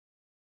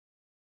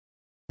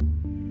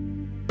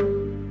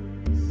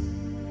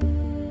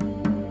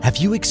Have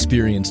you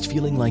experienced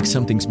feeling like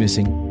something's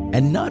missing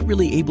and not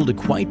really able to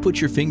quite put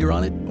your finger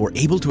on it or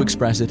able to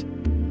express it?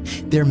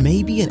 There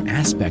may be an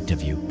aspect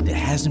of you that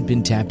hasn't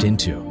been tapped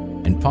into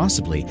and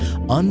possibly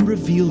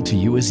unrevealed to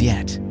you as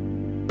yet.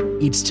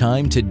 It's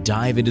time to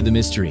dive into the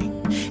mystery,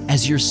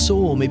 as your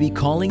soul may be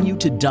calling you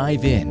to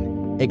dive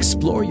in,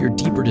 explore your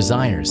deeper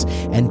desires,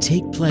 and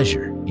take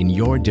pleasure in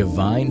your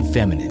divine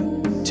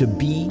feminine to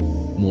be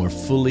more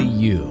fully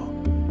you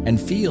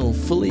and feel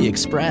fully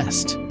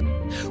expressed.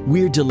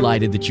 We're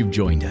delighted that you've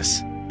joined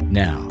us.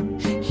 Now,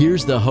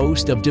 here's the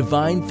host of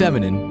Divine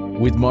Feminine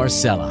with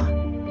Marcella.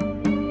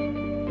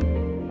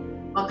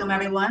 Welcome,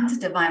 everyone, to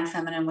Divine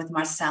Feminine with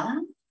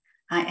Marcella.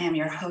 I am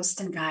your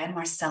host and guide,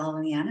 Marcella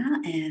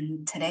Liana,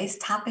 and today's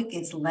topic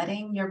is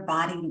letting your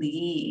body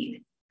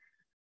lead.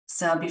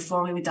 So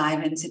before we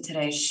dive into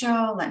today's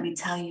show, let me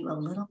tell you a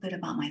little bit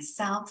about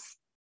myself.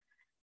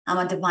 I'm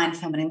a Divine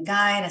Feminine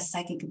guide, a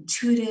psychic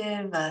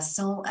intuitive, a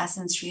soul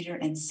essence reader,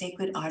 and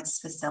sacred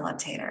arts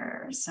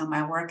facilitator. So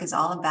my work is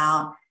all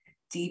about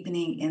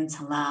deepening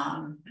into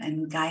love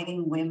and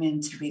guiding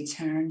women to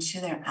return to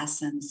their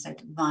essence, their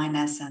divine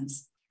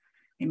essence,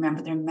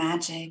 remember their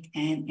magic,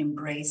 and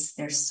embrace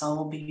their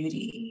soul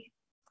beauty.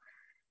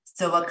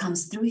 So what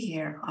comes through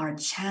here are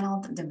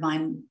channeled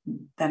divine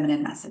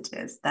feminine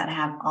messages that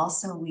have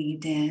also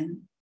weaved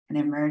in and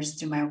emerged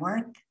through my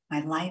work, my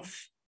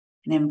life,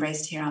 and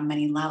embraced here on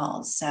many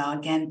levels. So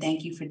again,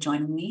 thank you for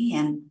joining me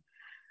and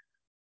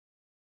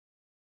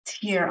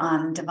here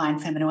on Divine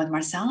Feminine with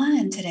Marcella.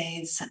 And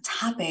today's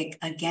topic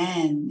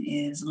again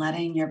is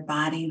letting your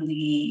body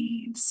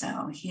lead.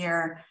 So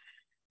here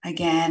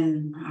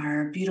again,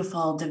 our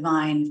beautiful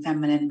divine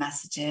feminine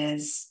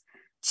messages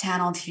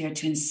channeled here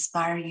to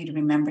inspire you to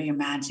remember your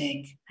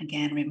magic.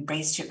 Again,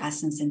 embrace your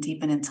essence and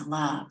deepen into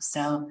love.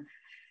 So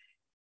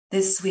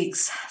this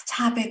week's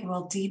topic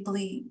will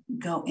deeply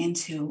go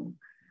into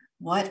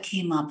what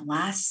came up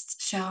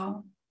last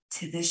show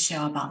to this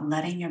show about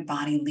letting your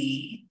body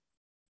lead.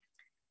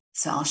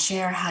 So I'll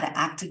share how to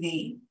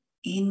activate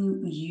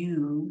in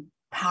you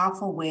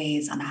powerful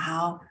ways on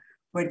how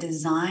we're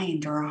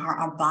designed, or how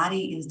our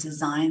body is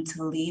designed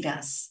to lead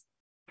us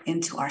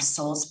into our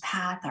soul's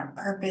path, our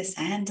purpose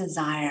and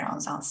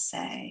desires, I'll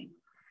say,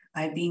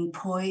 by being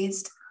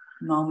poised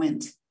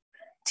moment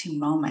to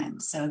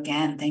moment. So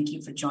again, thank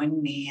you for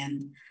joining me.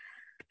 And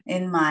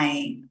in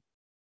my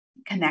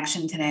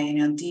connection today,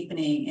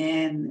 deepening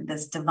in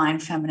this divine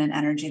feminine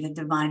energy, the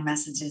divine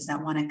messages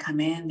that want to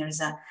come in,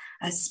 there's a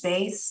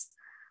space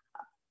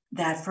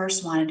that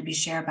first wanted to be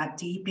shared about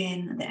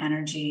deepen the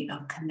energy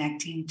of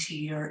connecting to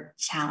your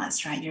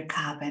chalice, right? Your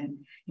cup. And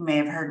you may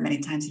have heard many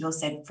times people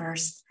say,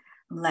 first,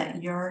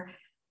 let your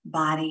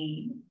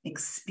body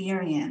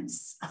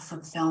experience a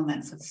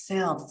fulfillment,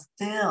 fulfill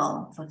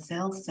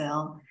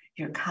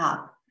your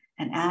cup.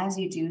 And as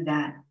you do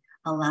that,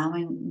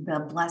 allowing the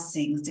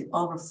blessings to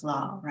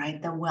overflow,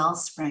 right? The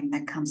wellspring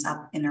that comes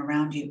up and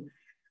around you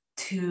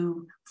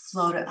to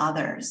flow to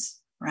others,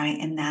 right?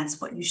 And that's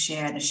what you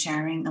share, the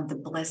sharing of the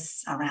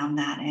bliss around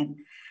that. And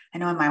I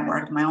know in my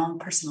work, my own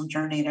personal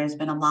journey, there's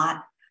been a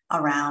lot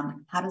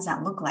around how does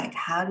that look like?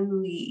 How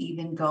do we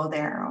even go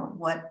there? Or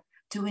what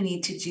do we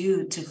need to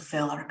do to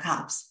fill our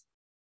cups?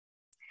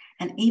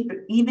 And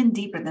even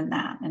deeper than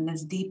that, and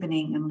this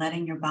deepening and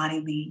letting your body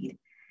lead,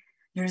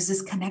 there's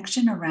this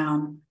connection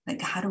around,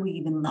 like, how do we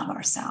even love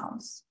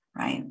ourselves,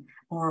 right?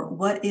 Or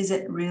what is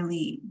it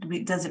really,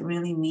 does it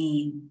really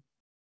mean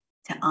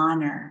to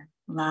honor,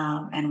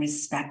 love, and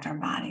respect our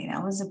body?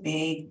 That was a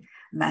big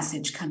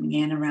message coming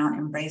in around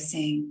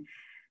embracing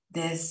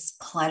this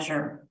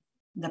pleasure,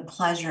 the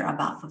pleasure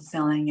about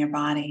fulfilling your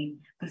body,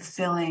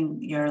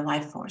 fulfilling your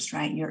life force,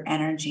 right? Your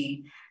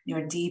energy,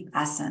 your deep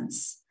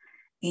essence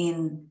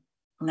in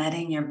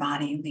letting your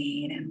body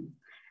lead. And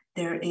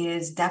there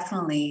is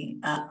definitely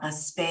a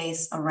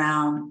space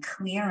around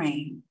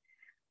clearing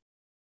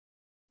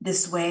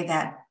this way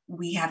that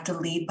we have to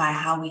lead by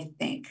how we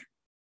think,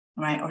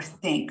 right?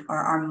 Or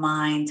our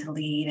mind to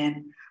lead.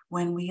 And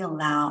when we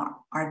allow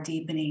our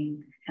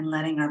deepening and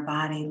letting our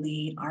body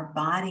lead, our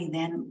body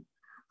then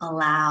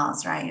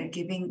allows, right? You're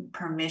giving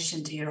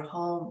permission to your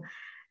whole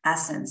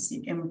essence,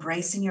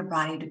 embracing your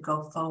body to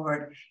go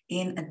forward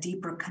in a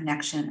deeper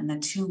connection and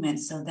attunement.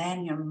 So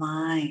then your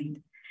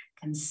mind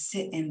can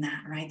sit in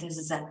that, right?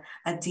 There's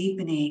a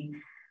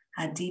deepening,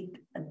 a deep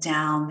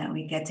down that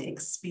we get to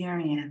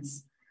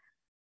experience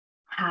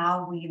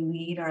how we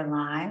lead our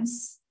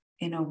lives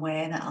in a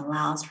way that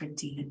allows for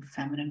deep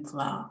feminine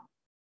flow.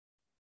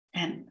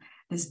 And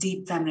this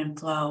deep feminine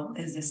flow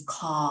is this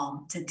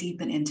call to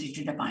deepen into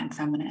your divine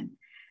feminine.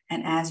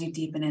 And as you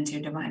deepen into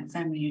your divine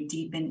feminine, you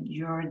deepen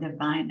your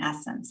divine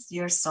essence,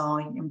 your soul,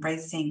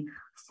 embracing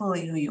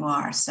fully who you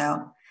are.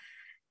 So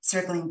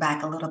circling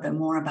back a little bit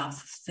more about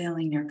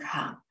fulfilling your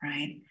cup,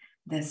 right?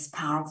 This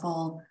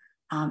powerful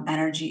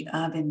energy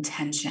of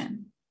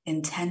intention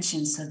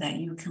so that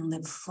you can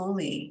live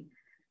fully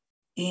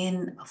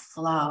in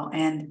flow.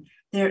 And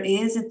there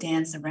is a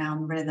dance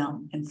around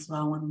rhythm and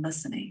flow and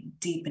listening,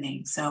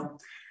 deepening. So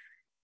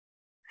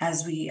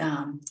as we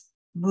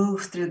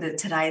move through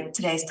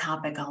today's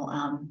topic,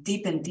 I'll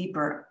deepen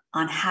deeper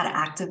on how to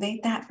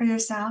activate that for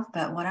yourself.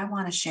 But what I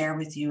want to share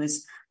with you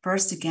is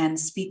first, again,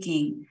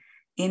 speaking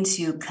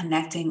into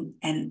connecting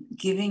and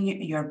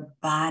giving your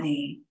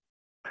body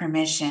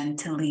permission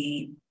to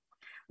lead.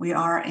 We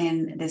are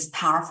in this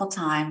powerful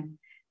time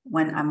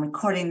when I'm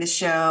recording the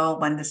show,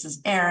 when this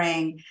is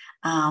airing,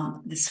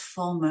 this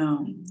full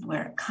moon.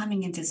 We're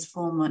coming into this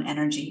full moon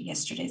energy.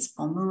 Yesterday's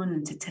full moon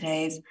into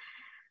today's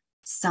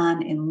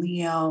sun in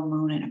Leo,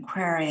 moon in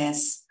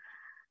Aquarius,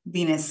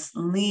 Venus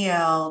in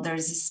Leo.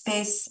 There's a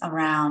space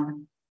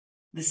around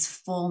this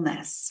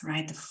fullness,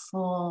 right? The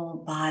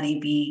full body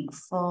being,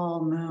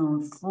 full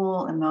moon,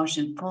 full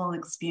emotion, full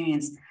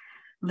experience,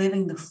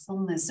 living the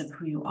fullness of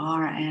who you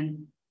are.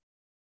 And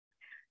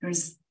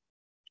there's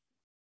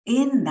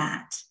in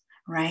that,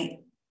 right?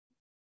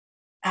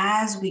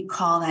 As we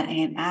call that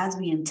in, as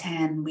we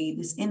intend,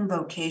 this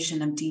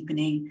invocation of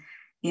deepening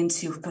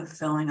into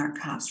fulfilling our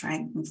cups,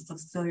 right? And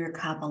fulfill your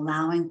cup,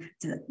 allowing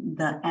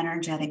the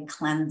energetic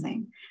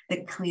cleansing,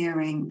 the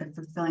clearing, the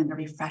fulfilling, the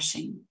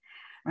refreshing,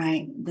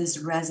 right? This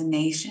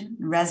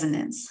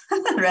resonance.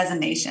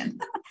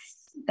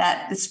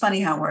 That it's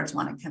funny how words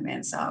want to come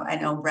in. So I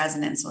know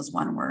resonance was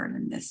one word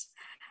in this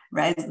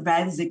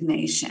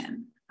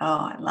resignation.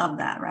 Oh, I love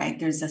that, right?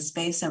 There's a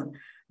space of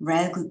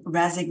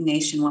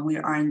resignation when we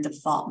are in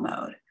default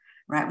mode,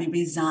 right? We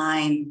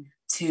resign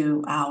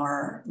to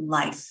our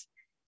life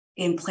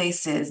in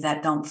places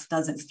that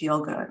doesn't feel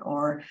good,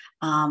 or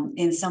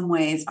in some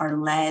ways are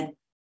led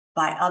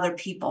by other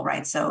people,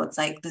 right? So it's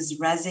like this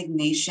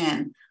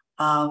resignation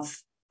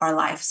of our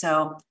life.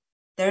 So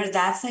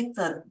that's like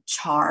the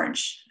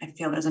charge. I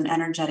feel there's an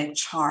energetic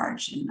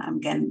charge, and I'm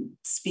again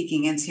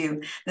speaking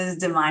into those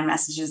divine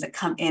messages that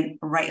come in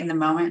right in the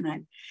moment,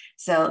 right?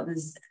 So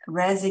this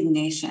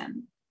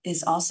resignation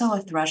is also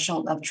a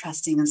threshold of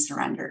trusting and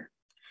surrender.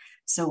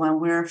 So when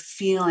we're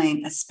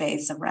feeling a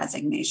space of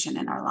resignation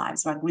in our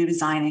lives, like we're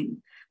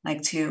resigning,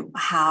 like to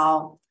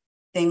how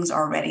things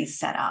are already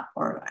set up,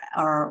 or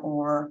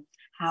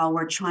how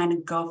we're trying to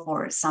go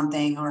for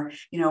something, or,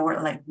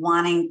 we're like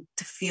wanting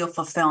to feel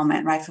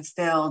fulfillment, right?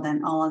 Fulfilled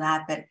and all of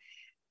that. But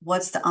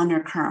what's the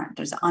undercurrent?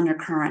 There's an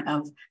undercurrent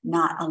of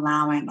not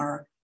allowing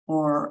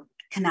or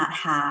cannot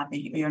have,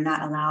 you're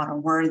not allowed or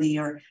worthy,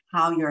 or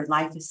how your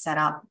life is set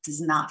up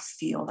does not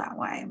feel that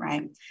way,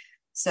 right?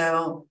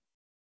 So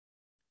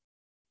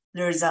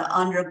there's an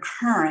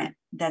undercurrent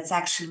that's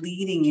actually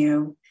leading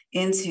you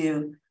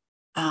into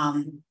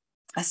a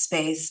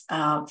space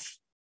of,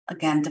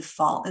 again,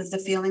 default is the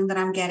feeling that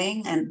I'm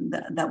getting, and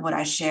that what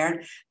I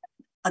shared,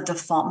 a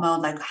default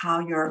mode, like how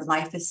your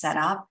life is set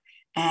up,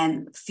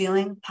 and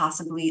feeling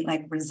possibly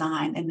like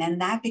resigned. And then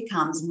that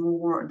becomes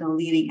more the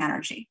leading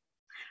energy,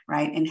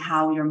 right? And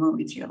how you're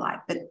moving through your life.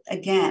 But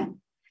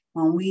again,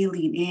 when we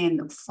lean in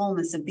the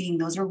fullness of being,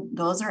 those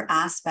are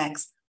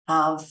aspects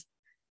of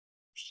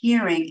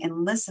hearing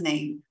and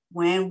listening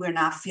when we're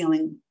not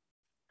feeling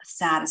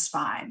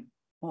satisfied,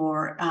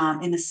 or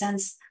in a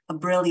sense of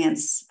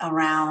brilliance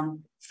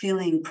around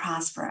feeling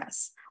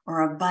prosperous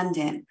or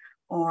abundant,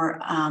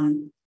 or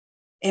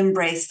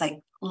embrace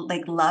like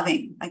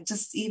loving, like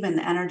just even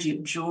the energy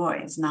of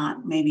joy is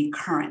not maybe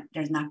current.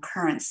 There's not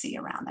currency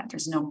around that.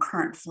 There's no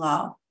current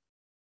flow.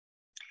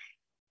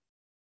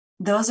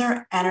 Those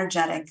are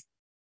energetic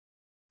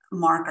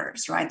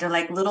markers, right? They're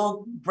like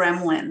little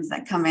gremlins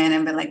that come in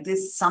and be like,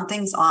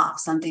 something's off,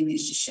 something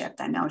needs to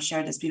shift. I know I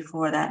shared this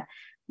before, that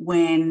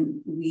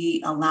when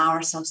we allow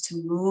ourselves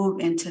to move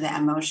into the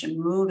emotion,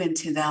 move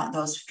into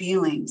those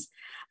feelings,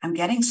 I'm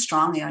getting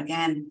strongly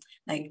again,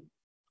 like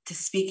to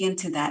speak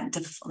into that,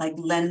 like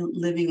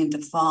living in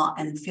default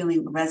and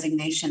feeling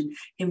resignation,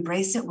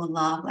 embrace it with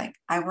love. Like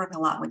I work a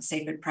lot with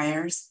sacred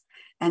prayers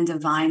and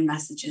divine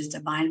messages,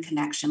 divine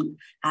connection,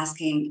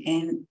 asking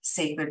in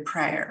sacred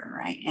prayer,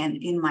 right? And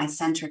in my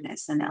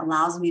centeredness. And it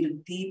allows me to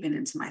deepen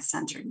into my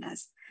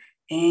centeredness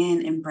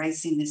in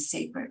embracing this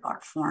sacred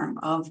art form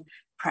of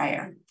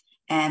prayer.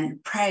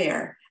 And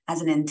prayer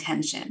as an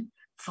intention,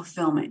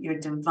 fulfillment, your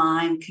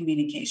divine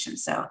communication.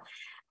 So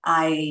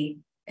I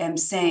am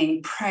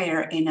saying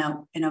prayer in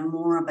a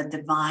more of a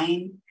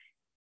divine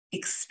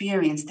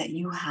experience that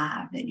you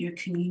have, that you're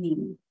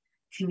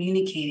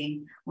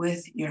communicating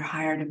with your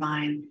higher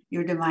divine,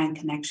 your divine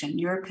connection,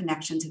 your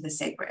connection to the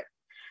sacred.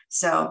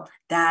 So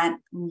that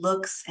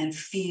looks and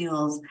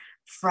feels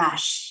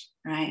fresh,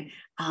 right?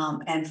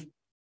 And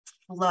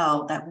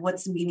flow, that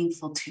what's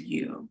meaningful to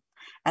you,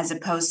 as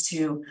opposed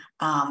to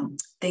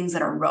things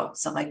that are rote.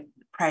 So like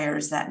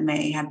prayers that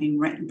may have been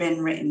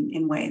written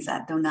in ways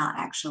that do not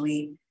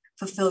actually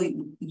fulfill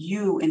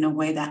you in a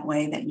way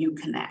that you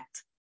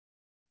connect.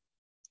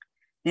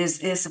 This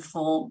is a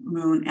full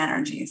moon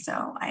energy.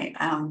 So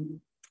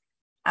I'm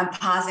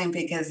pausing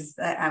because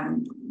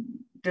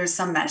there's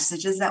some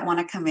messages that want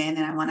to come in,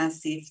 and I want to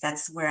see if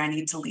that's where I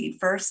need to lead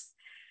first.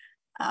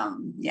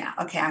 Yeah,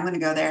 okay, I'm going to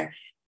go there.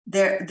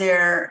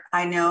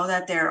 I know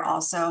that there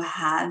also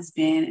has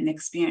been an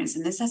experience,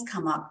 and this has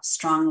come up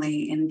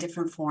strongly in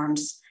different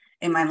forms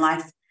in my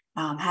life,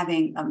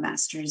 having a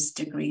master's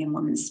degree in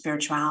women's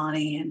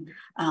spirituality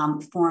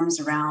and forms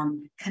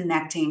around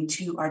connecting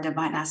to our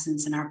divine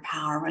essence and our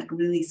power, like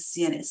really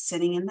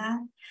sitting in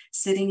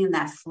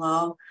that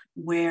flow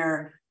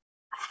where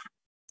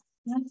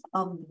half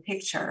of the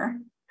picture,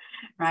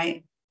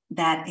 right,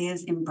 that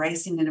is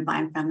embracing the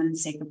divine feminine,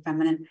 sacred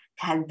feminine,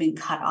 had been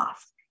cut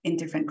off in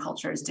different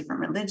cultures,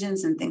 different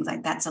religions and things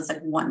like that. So it's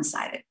like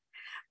one-sided,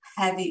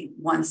 heavy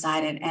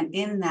one-sided. And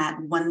in that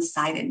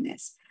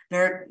one-sidedness,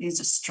 there is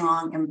a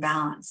strong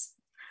imbalance,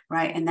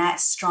 right? And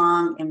that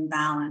strong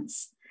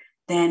imbalance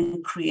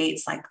then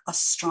creates like a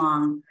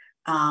strong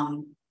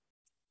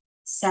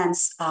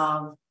sense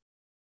of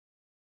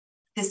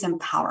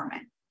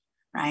disempowerment,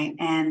 right?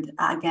 And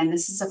again,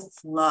 this is a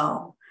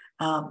flow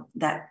of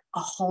that, a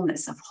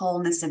wholeness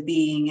of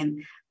being.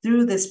 And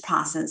through this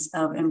process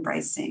of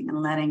embracing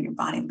and letting your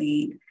body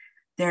lead,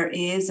 there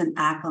is an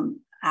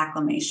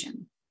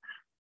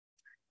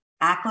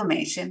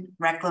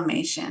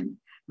reclamation,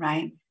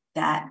 right?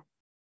 That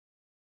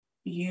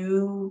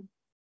you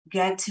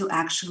get to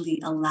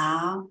actually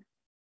allow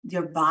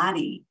your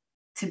body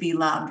to be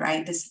loved,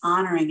 right? This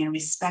honoring and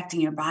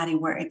respecting your body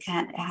where it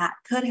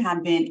could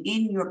have been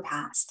in your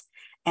past.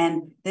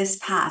 And this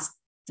past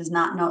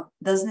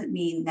doesn't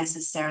mean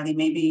necessarily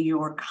maybe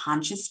your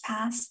conscious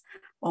past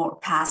or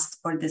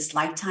this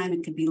lifetime.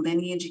 It could be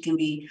lineage, it can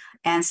be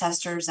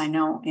ancestors. I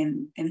know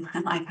in my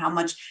life how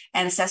much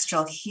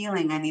ancestral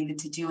healing I needed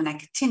to do, and I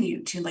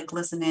continue to like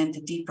listen into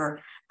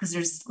deeper, because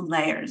there's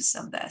layers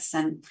of this.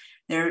 And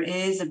there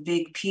is a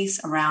big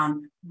piece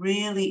around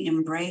really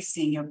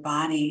embracing your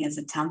body as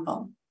a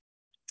temple.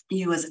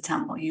 You as a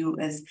temple,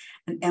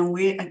 and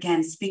we're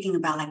again speaking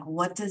about like,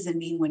 what does it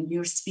mean when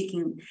you're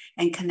speaking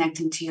and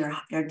connecting to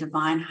your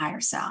divine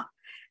higher self?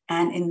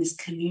 And in this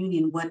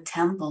communion, what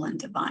temple and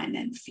divine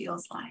then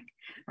feels like,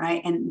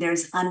 right? And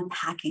there's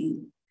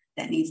unpacking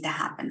that needs to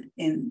happen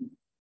in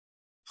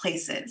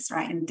places,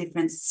 right? In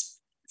different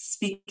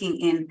speaking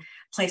in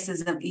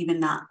places of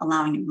even not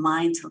allowing your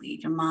mind to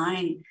lead. Your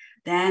mind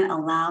then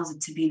allows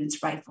it to be in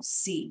its rightful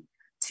seat,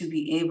 to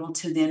be able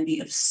to then be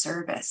of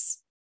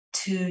service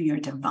to your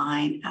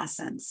divine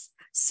essence,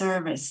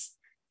 service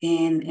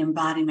in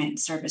embodiment,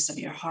 service of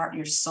your heart,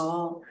 your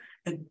soul.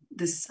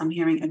 I'm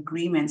hearing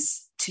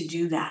agreements to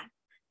do that,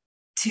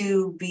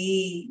 to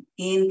be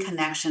in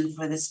connection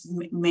for this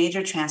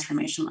major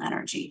transformational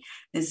energy,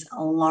 this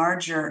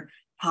larger,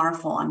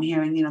 powerful, I'm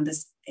hearing,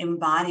 this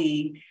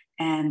embodying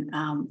and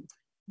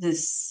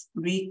this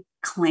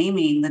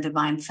reclaiming the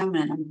divine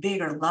feminine on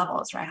bigger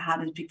levels, right?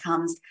 How it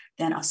becomes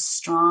then a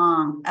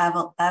strong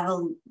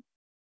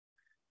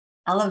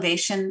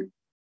elevation,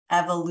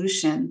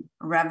 evolution,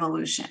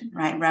 revolution,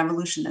 right?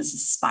 Revolution is a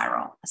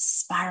spiral,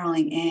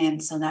 spiraling in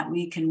so that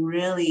we can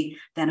really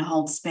then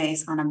hold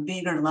space on a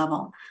bigger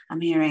level.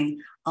 I'm hearing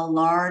a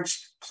large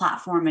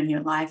platform in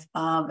your life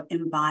of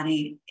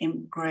embodied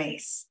in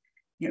grace,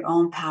 your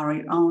own power,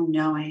 your own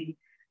knowing.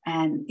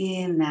 And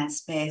in that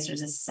space,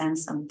 there's a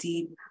sense of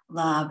deep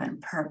love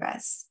and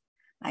purpose,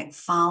 like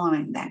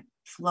following that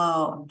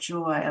flow of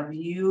joy of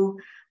you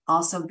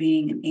also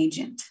being an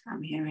agent.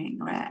 I'm hearing,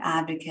 right?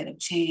 Advocate of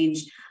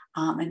change.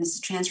 And it's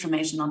a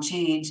transformational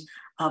change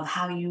of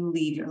how you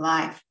lead your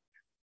life,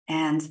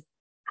 and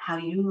how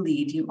you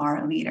lead, you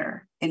are a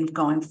leader in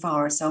going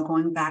forward. So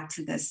going back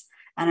to this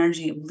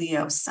energy of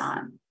Leo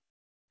sun,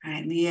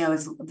 right? Leo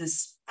is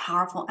this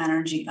powerful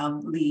energy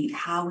of lead,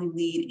 how we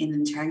lead in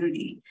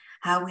integrity,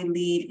 how we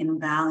lead in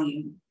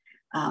value,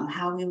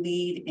 how we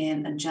lead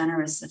in a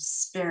generous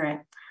spirit.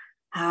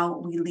 How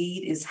we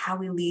lead is how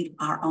we lead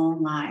our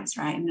own lives,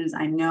 right? And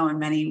I know in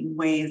many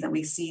ways that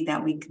we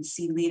can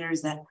see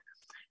leaders that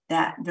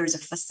there's a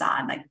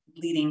facade, like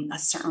leading a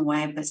certain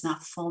way, but it's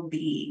not full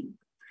being.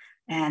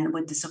 And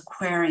with this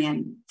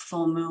Aquarian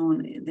full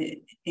moon,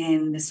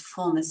 in this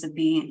fullness of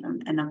being,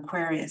 an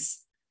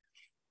Aquarius,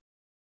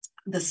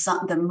 the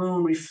sun, the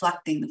moon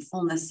reflecting the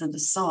fullness of the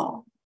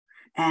soul.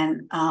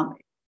 And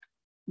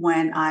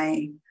when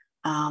I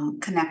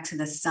connect to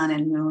the sun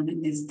and moon,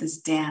 and there's this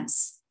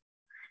dance,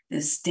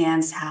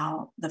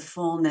 how the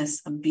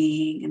fullness of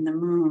being in the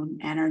moon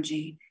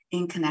energy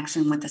in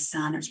connection with the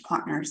sun as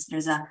partners,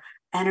 there's a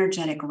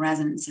energetic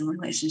resonance in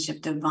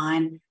relationship,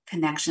 divine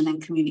connection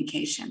and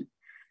communication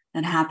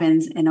that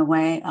happens in a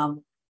way of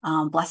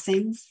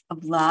blessings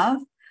of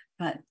love,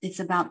 but it's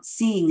about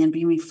seeing and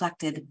being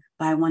reflected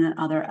by one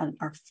another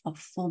of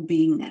full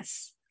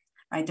beingness,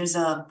 right?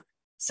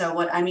 So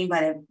what I mean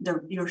by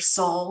your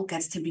soul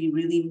gets to be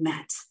really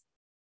met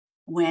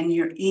when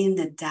you're in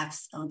the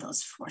depths of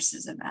those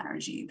forces of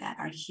energy that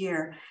are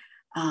here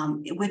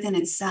within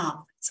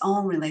itself, its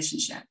own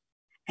relationship.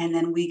 And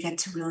then we get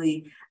to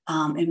really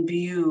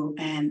imbue,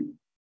 and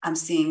I'm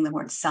seeing the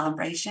word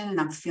celebration, and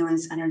I'm feeling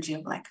this energy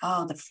of like,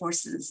 oh, the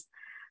forces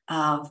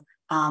of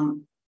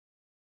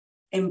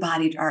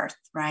embodied earth,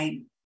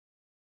 right?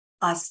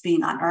 Us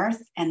being on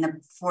earth, and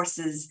the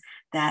forces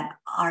that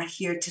are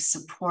here to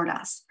support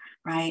us,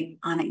 right?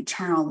 On an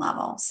eternal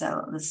level.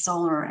 So the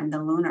solar and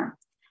the lunar.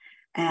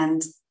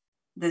 And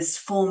this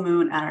full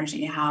moon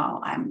energy, how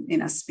I'm,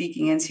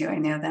 speaking into. I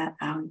know that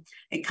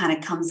it kind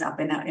of comes up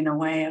in a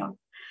way of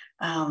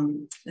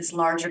this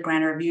larger,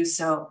 grander view.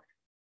 So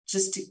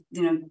just to,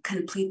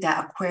 complete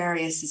that,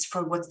 Aquarius is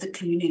for what's the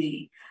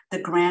community. The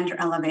grander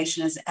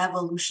elevation is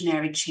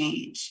evolutionary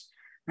change,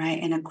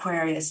 right? And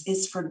Aquarius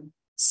is for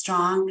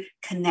strong,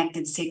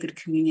 connected, sacred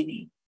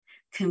communion,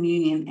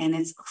 and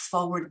it's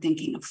forward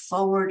thinking, a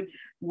forward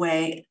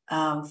way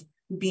of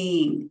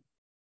being,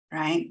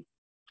 right?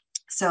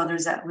 So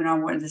there's that,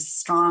 where this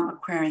strong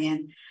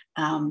Aquarian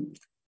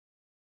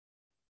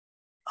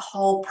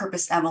whole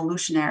purpose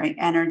evolutionary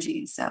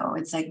energy. So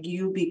it's like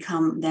you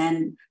become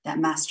then that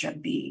master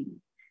of being,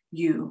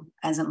 you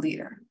as a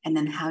leader, and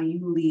then how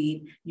you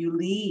lead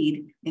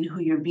in who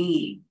you're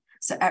being.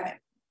 So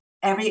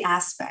every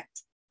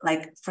aspect,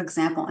 like for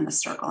example, in the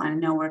circle, I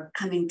know we're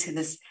coming to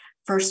this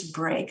first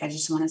break. I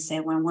just want to say,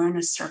 when we're in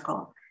a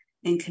circle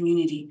in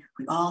community,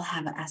 we all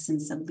have an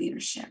essence of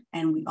leadership,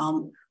 and we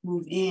all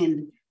move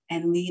in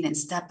and lead and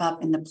step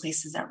up in the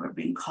places that we're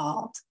being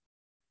called,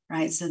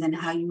 right? So then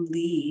how you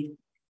lead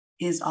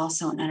is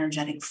also an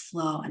energetic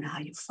flow and how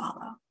you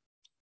follow,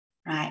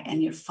 right?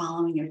 And you're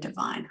following your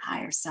divine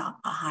higher self,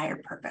 a higher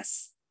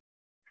purpose,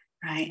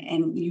 right?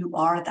 And you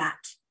are that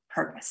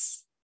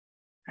purpose,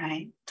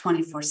 right?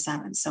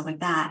 24/7. So with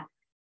that,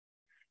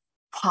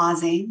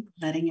 pausing,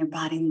 letting your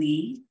body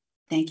lead.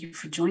 Thank you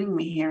for joining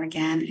me here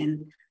again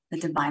in the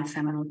Divine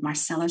Feminine with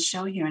Marcella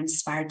show here on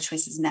Inspired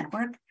Choices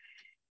Network.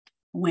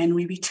 When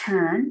we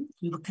return,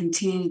 we will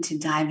continue to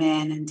dive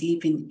in and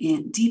deepen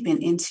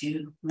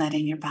into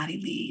letting your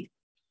body lead.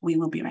 We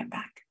will be right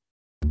back.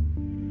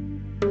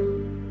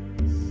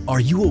 Are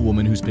you a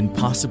woman who's been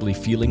possibly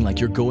feeling like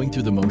you're going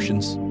through the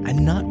motions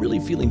and not really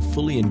feeling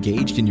fully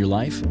engaged in your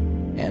life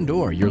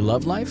and/or your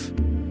love life?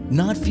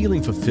 Not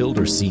feeling fulfilled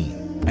or seen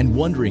and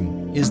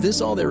wondering, is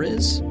this all there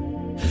is?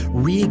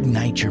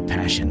 Reignite your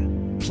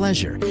passion,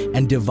 pleasure,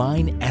 and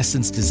divine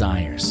essence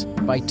desires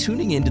by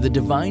tuning into the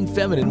Divine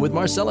Feminine with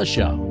Marcella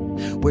show,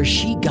 where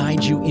she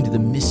guides you into the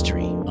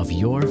mystery of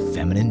your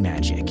feminine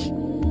magic.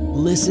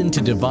 Listen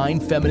to Divine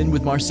Feminine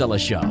with Marcella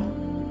show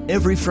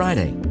every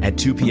Friday at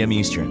 2 p.m.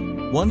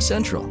 Eastern, 1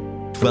 Central,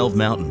 12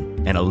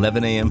 Mountain, and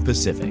 11 a.m.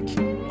 Pacific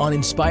on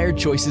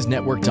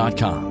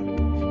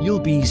InspiredChoicesNetwork.com. You'll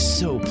be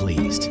so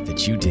pleased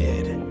that you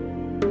did.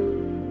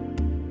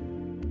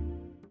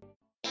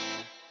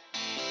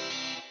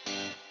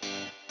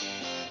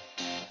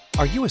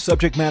 Are you a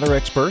subject matter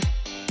expert?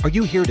 Are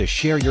you here to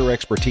share your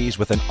expertise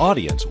with an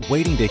audience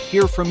waiting to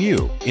hear from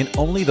you in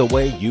only the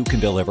way you can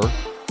deliver?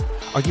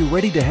 Are you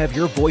ready to have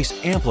your voice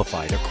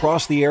amplified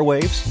across the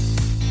airwaves?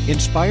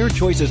 Inspired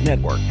Choices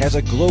Network has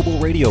a global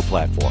radio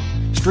platform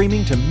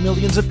streaming to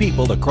millions of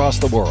people across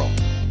the world.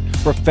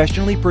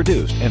 Professionally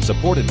produced and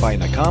supported by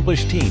an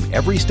accomplished team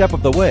every step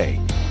of the way,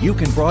 you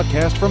can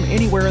broadcast from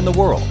anywhere in the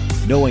world,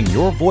 knowing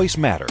your voice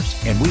matters,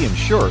 and we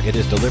ensure it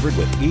is delivered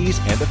with ease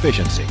and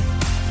efficiency.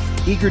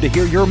 Eager to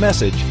hear your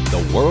message,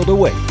 the world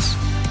awaits.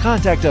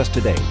 Contact us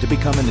today to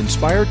become an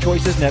Inspired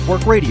Choices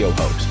Network radio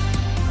host.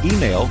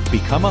 Email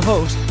become a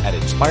host at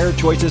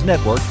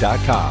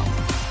inspiredchoicesnetwork.com.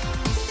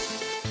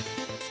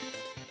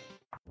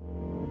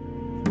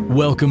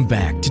 Welcome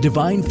back to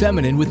Divine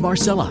Feminine with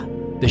Marcella,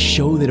 the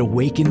show that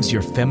awakens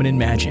your feminine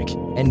magic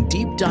and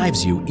deep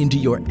dives you into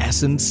your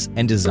essence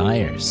and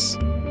desires.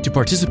 To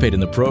participate in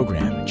the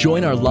program,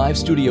 join our live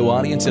studio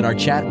audience in our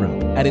chat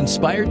room at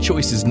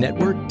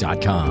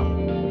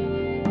inspiredchoicesnetwork.com.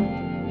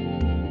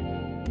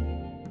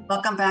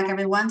 Welcome back,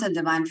 everyone, to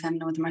Divine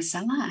Feminine with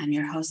Marcella. I'm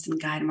your host and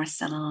guide,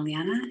 Marcella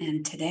Liliana,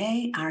 and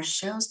today our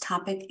show's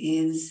topic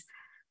is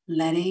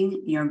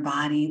letting your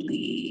body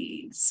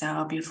lead.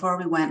 So before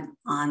we went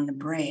on the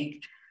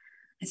break,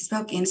 I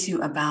spoke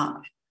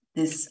about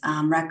this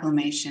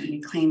reclamation,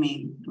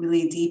 reclaiming,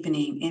 really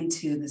deepening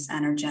into this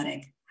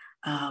energetic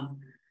of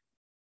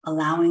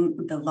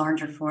allowing the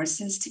larger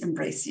forces to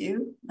embrace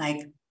you.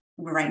 Like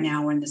right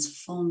now, we're in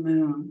this full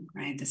moon,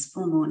 right? This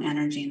full moon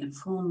energy, and the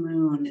full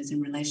moon is in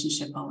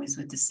relationship always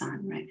with the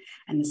sun, right?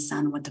 And the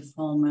sun with the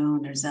full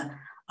moon, there's a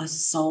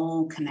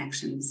soul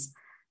connections,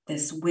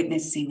 this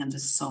witnessing of the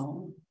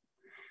soul.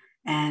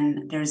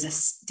 And there's a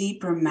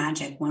deeper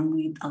magic when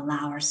we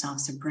allow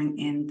ourselves to bring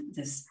in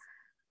this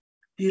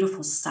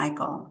beautiful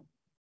cycle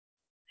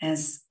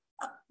as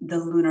the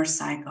lunar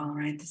cycle,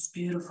 right? This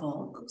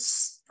beautiful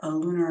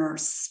lunar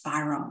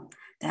spiral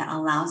that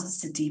allows us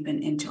to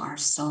deepen into our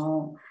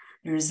soul.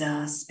 There's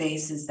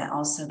spaces that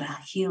also the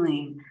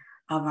healing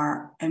of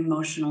our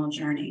emotional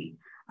journey,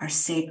 our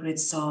sacred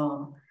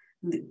soul,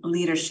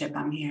 leadership.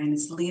 I'm hearing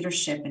this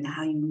leadership, and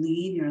how you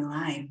lead your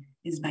life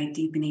is by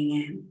deepening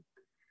in,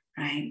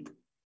 right?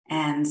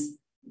 And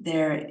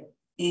there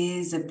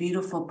is a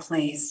beautiful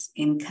place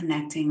in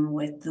connecting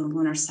with the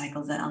lunar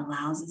cycle that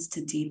allows us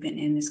to deepen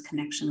in this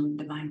connection with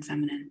divine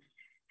feminine,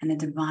 and the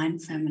divine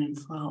feminine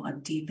flow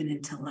of deepen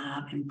into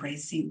love,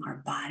 embracing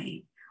our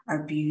body,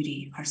 our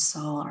beauty, our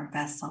soul, our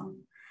vessel,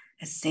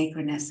 a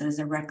sacredness. There's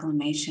a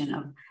reclamation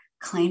of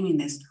claiming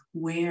this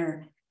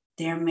where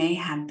there may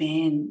have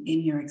been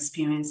in your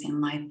experience in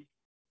life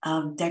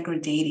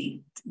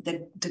degrading,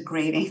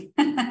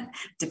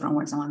 different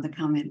words I want to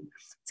come in.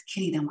 It's a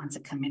kitty that wants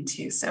to come in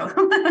too. So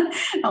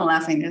I'm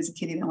laughing. There's a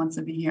kitty that wants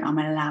to be here on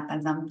my lap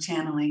as I'm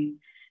channeling.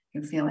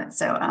 You can feel it.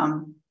 So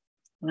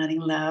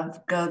letting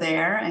love go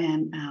there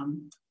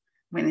and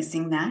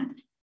witnessing that.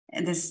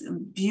 And this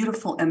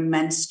beautiful,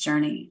 immense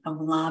journey of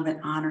love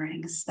and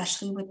honoring,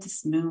 especially with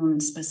this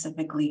moon,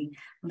 specifically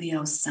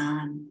Leo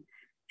sun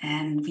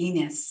and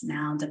Venus,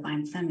 now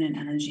divine feminine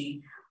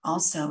energy,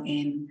 also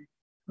in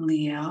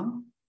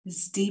Leo,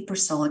 this deeper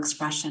soul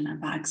expression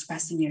about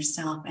expressing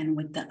yourself. And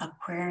with the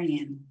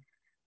Aquarian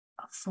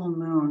full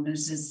moon,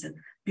 there's this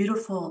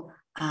beautiful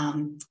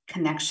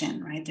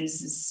connection, right? There's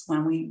this,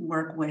 when we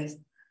work with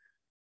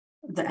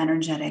the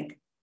energetic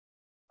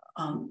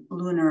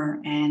lunar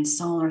and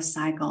solar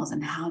cycles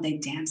and how they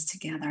dance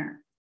together,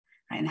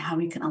 right? And how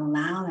we can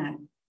allow that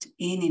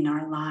in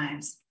our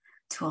lives,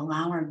 to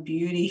allow our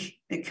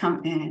beauty to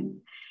come in,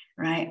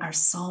 right? Our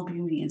soul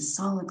beauty and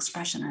soul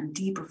expression in a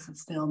deeper,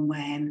 fulfilled way.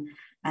 And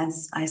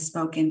as I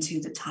spoke into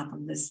the top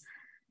of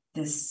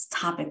this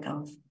topic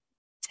of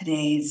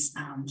today's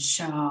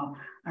show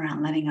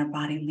around letting our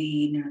body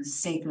lead,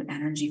 sacred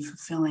energy,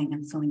 fulfilling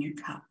and filling your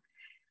cup.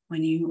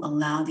 When you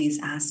allow these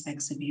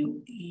aspects of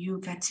you, you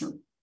get to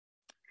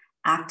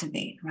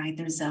activate, right?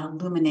 There's a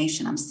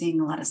illumination. I'm seeing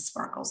a lot of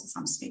sparkles as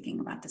I'm speaking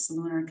about this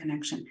lunar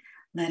connection,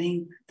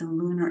 letting the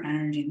lunar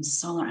energy and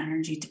solar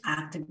energy to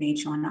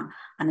activate you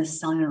on a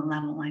cellular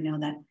level. I know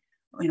that,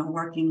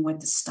 working with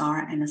the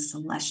star and the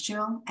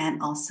celestial,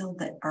 and also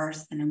the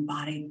earth and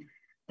embodied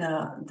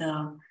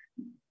the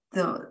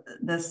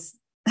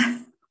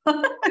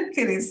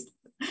kitties.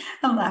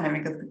 I'm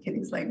laughing because the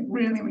kitties like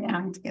really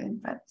meowing together,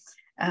 but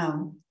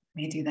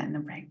may do that in the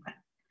break. But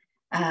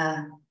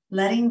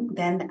letting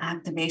then the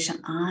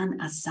activation on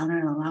a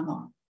cellular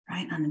level,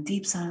 right, on a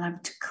deep cellular level,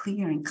 to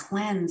clear and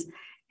cleanse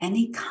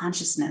any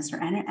consciousness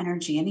or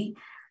energy, any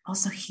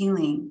also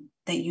healing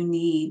that you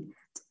need,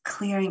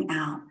 clearing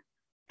out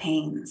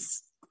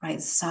pains,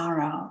 right,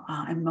 sorrow,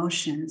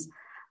 emotions,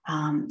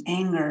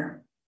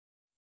 anger,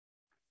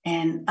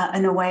 and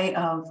in a way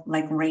of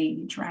like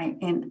rage, right?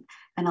 And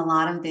a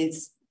lot of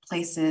these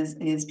places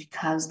is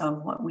because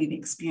of what we've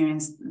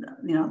experienced,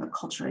 the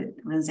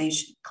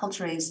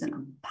culturization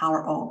of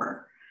power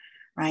over,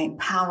 right?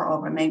 Power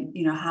over,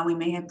 maybe, how we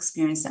may have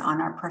experienced it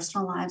on our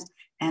personal lives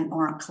and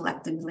or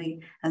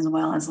collectively, as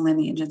well as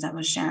lineages. I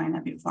was sharing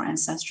that before,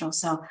 ancestral.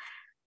 So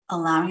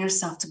allowing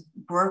yourself to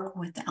work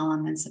with the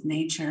elements of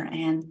nature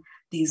and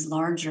these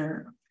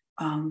larger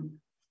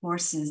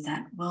forces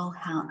that will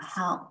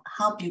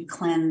help you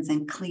cleanse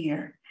and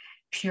clear,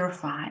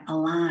 purify,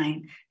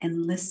 align,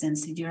 and listen.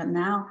 So you're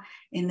now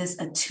in this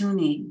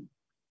attuning,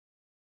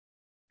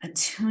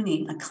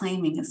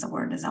 acclaiming is the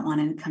word as I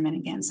wanted to come in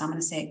again. So I'm going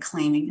to say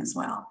acclaiming as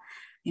well.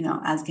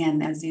 As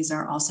these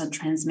are also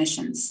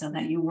transmissions, so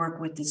that you work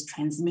with this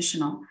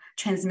transmission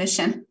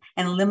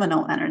and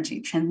liminal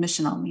energy.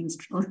 Transmissional means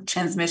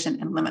transmission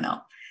and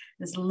liminal.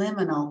 This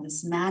liminal,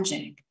 this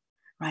magic,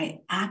 right?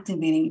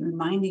 Activating,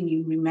 reminding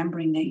you,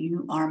 remembering that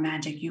you are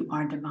magic, you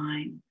are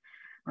divine,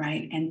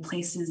 right? And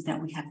places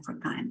that we have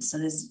forgotten. So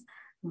this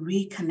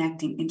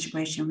reconnecting,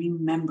 integration,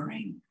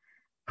 remembering,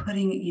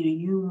 putting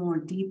you more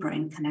deeper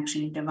in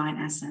connection, your divine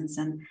essence,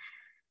 and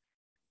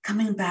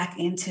coming back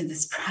into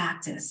this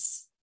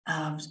practice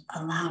of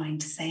allowing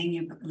to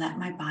say, let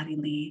my body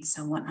lead.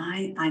 So when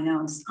I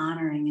know it's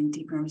honoring and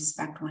deeper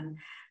respect when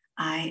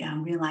I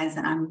realize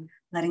that I'm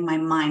letting my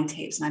mind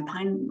tapes. My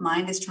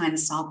mind is trying to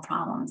solve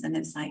problems, and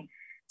it's like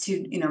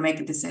to make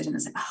a decision.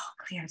 It's like, oh,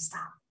 clear,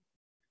 stop,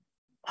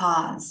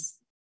 pause,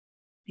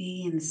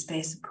 be in the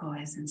space of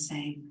poise, and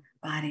saying,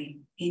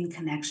 body, in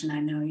connection. I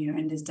know you're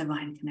in this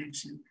divine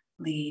connection.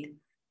 Lead,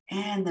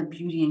 and the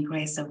beauty and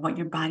grace of what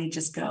your body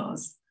just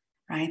goes.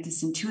 Right,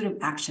 this intuitive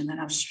action that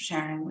I was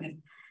sharing with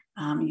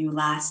you in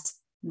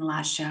the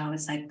last show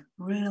is like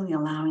really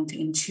allowing to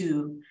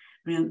intuit,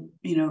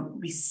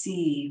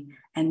 receive,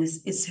 and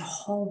it's a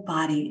whole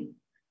body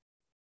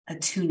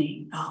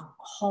attuning, a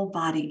whole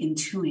body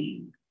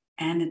intuiting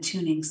and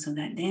attuning, so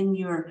that then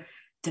your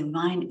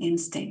divine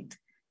instinct,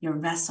 your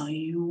vessel,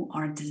 you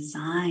are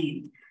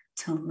designed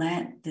to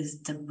let this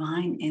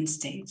divine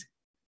instinct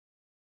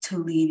to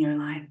lead your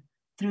life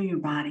through your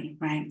body,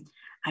 right?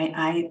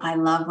 I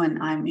love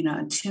when I'm,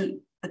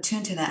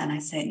 attuned to that, and I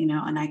say,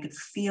 and I could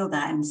feel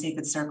that in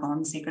sacred circle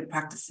and sacred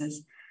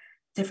practices,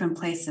 different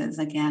places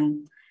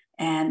again,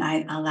 and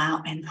I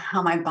allow, and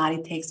how my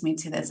body takes me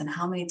to this, and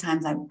how many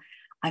times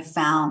I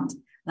found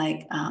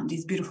like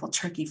these beautiful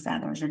turkey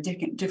feathers or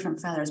different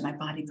feathers, my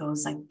body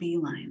goes like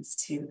beelines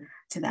to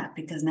that,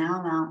 because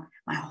now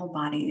my whole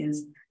body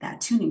is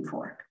that tuning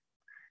fork,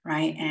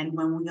 right? And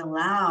when we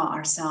allow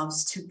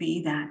ourselves to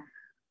be that,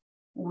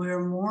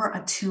 we're more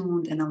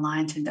attuned and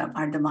aligned to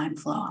our divine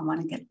flow. I want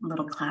to get a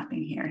little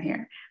clapping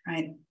here,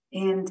 right?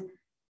 And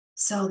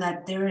so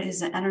that there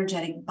is an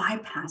energetic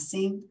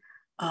bypassing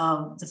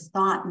of the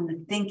thought and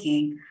the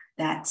thinking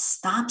that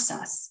stops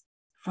us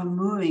from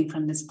moving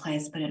from this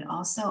place, but it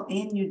also,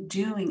 in you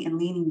doing and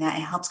leaning that,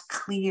 it helps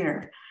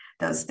clear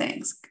those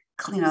things,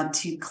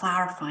 to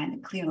clarify and to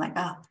clear, like,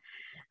 oh,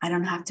 I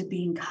don't have to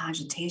be in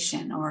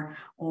cogitation or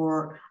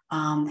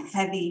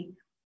heavy,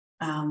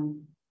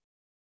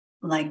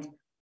 like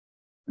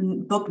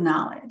book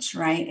knowledge,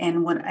 right?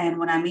 And what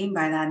I mean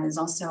by that is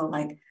also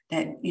like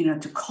that,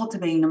 to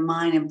cultivating the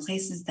mind in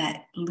places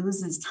that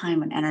loses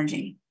time and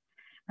energy,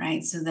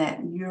 right? So that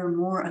you're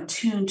more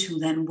attuned to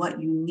then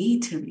what you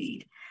need to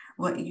read,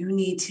 what you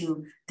need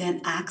to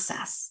then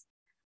access,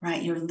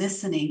 right? You're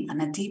listening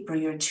on a deeper,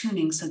 you're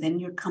tuning. So then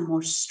you come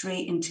more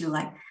straight into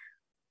like,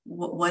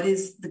 what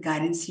is the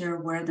guidance here?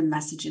 Where are the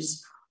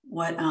messages?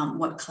 What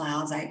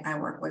clouds? I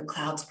work with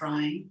cloud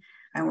scrying.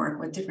 I work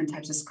with different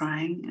types of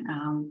scrying,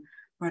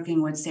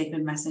 working with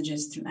sacred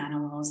messages through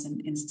animals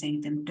and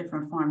instinct in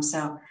different forms.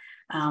 So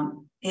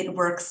it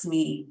works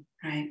me,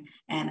 right?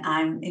 And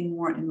I'm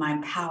more in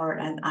my power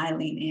as I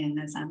lean in,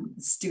 as I'm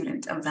a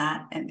student of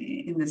that and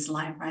in this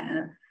life,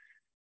 right?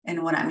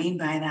 And what I mean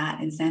by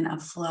that is then a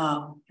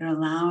flow. You're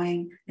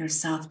allowing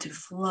yourself to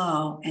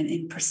flow and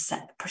in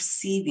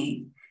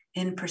perceiving,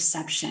 in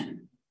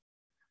perception,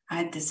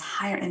 right? This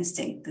higher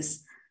instinct,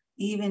 this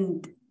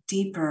even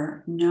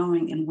deeper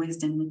knowing and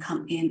wisdom will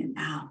come in and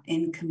out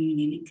in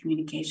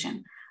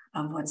communication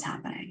of what's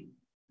happening,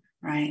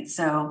 right?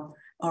 So,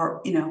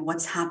 or,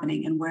 what's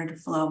happening and where to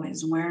flow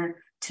is,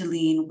 where to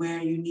lean, where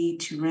you need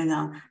to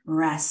rhythm,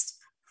 rest,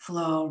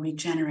 flow,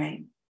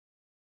 regenerate,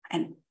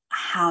 and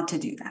how to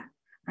do that,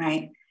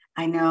 right?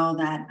 I know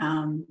that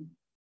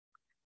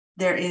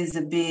there is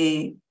a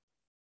big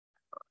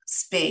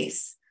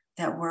space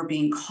that we're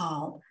being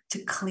called to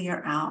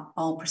clear out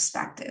all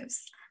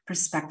perspectives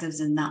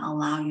and not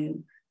allow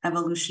you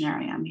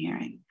evolutionary, I'm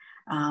hearing,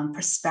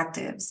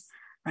 perspectives,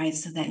 right?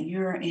 So that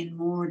you're in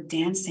more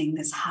dancing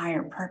this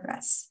higher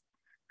purpose,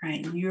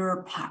 right?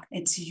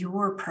 It's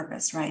your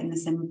purpose, right? And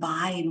this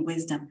embodied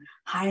wisdom,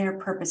 higher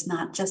purpose,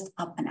 not just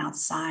up and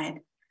outside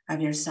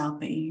of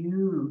yourself, but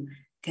you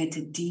get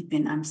to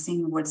deepen. I'm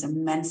seeing the words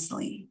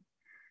immensely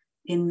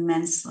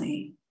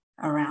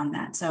around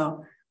that.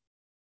 So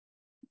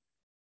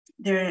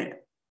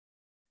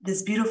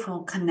this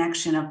beautiful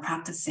connection of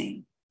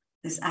practicing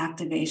this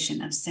activation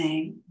of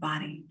saying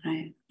body,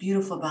 right?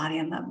 Beautiful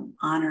body. I love,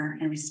 honor,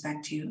 and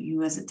respect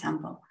you as a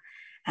temple.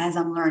 As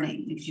I'm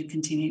learning, if you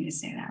continue to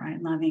say that, right?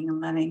 Loving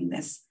and loving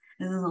this.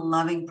 This is a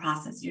loving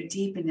process. You're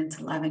deepening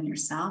into loving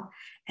yourself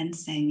and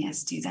saying,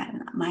 yes, do that.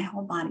 And my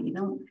whole body,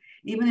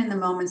 even in the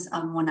moments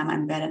of when I'm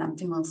in bed and I'm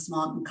feeling a little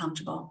small and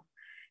uncomfortable,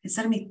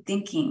 instead of me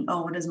thinking,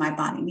 oh, what does my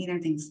body need?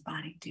 Everything's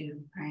body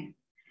do, right?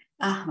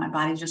 My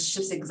body just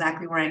shifts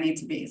exactly where I need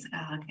to be. It's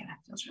like, oh, okay, that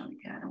feels really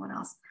good. And what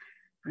else?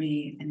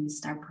 Breathe and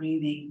start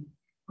breathing.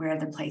 Where are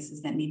the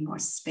places that need more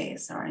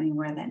space or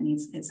anywhere that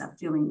it's a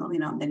feeling,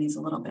 that needs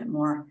a little bit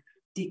more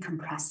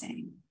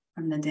decompressing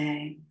from the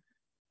day.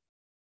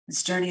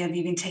 This journey of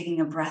even taking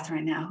a breath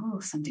right now,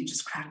 something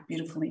just cracked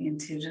beautifully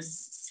into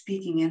just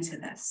speaking into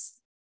this.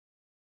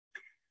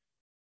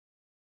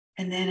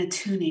 And then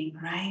attuning,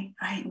 right?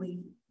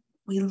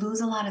 We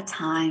lose a lot of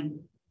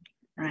time,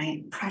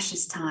 right?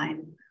 Precious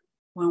time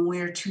when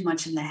we're too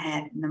much in the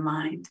head, in the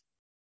mind,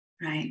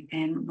 right?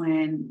 And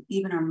when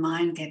even our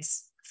mind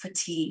gets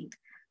fatigued,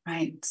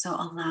 right? So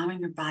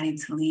allowing your body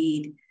to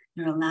lead,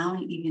 you're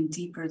allowing even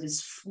deeper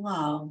this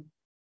flow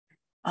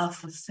of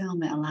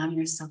fulfillment, allowing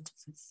yourself to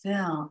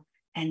fulfill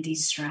and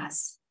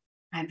de-stress,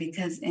 right?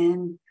 Because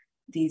in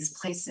these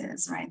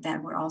places, right,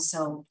 that we're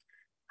also,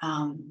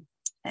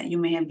 that you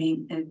may have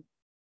been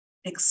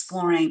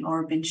exploring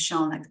or been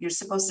shown, like you're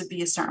supposed to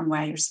be a certain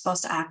way, you're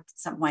supposed to act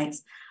some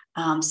ways,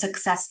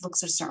 success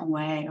looks a certain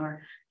way,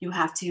 or you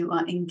have to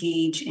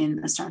engage in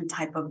a certain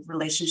type of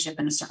relationship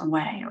in a certain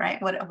way,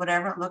 right?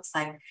 Whatever it looks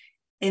like,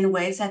 in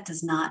ways that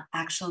does not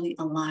actually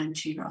align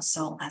to your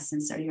soul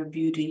essence or your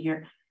beauty,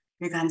 your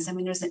guidance. I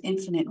mean, there's an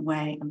infinite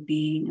way of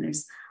being, and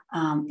there's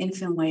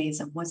infinite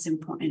ways of what's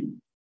important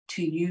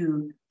to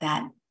you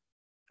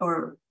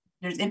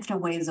there's infinite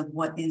ways of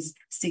what is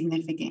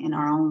significant in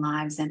our own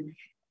lives, and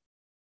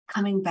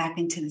coming back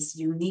into this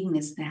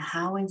uniqueness and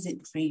how is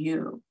it for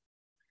you,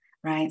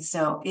 right?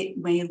 So it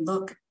may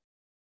look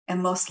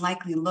and most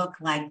likely look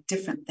like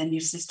different than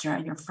your sister or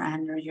your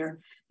friend or your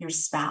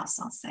spouse,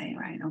 I'll say,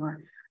 right?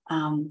 Or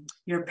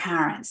your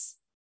parents.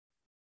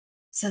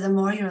 So the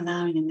more you're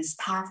allowing in this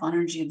powerful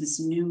energy of this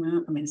new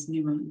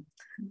moon,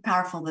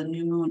 powerful, the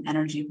new moon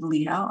energy of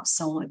Leo,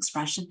 soul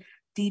expression,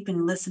 deep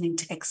in listening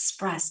to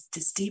express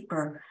this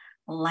deeper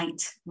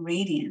light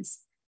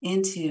radiance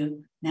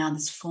into now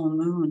this full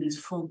moon, this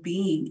full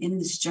being in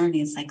this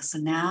journey. It's like, so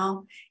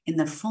now in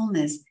the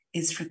fullness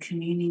is for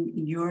communing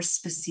your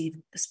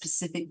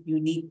specific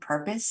unique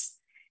purpose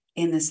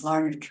in this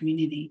larger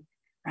community,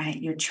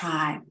 right? Your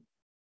tribe,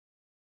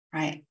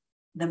 right?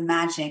 The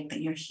magic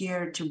that you're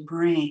here to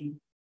bring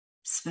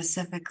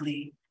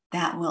specifically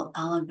that will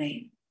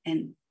elevate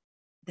in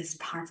this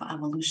powerful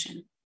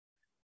evolution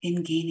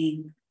in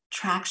gaining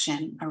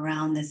traction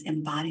around this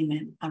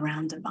embodiment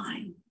around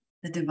divine,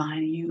 the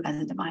divine, you as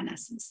a divine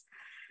essence.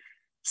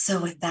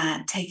 So with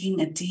that, taking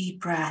a deep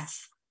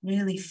breath,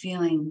 really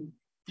feeling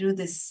through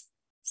this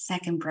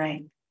second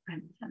break,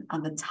 And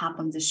on the top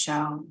of the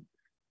show,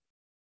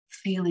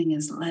 feeling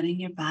is letting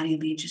your body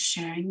lead, just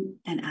sharing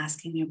and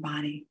asking your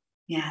body,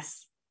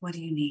 yes, what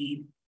do you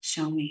need?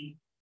 Show me.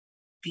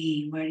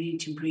 Be, where do you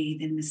need to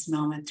breathe in this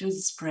moment through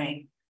this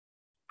break?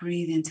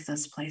 Breathe into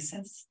those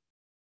places.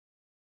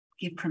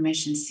 Give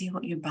permission, see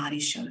what your body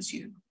shows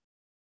you.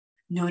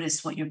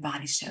 Notice what your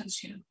body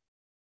shows you,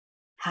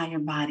 how your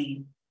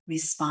body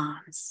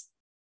responds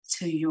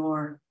to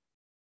your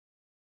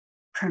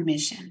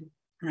permission,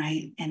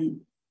 right?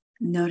 And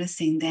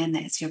noticing then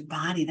that it's your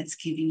body that's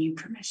giving you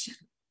permission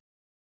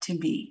to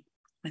be.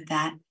 With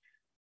that,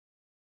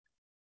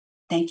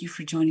 thank you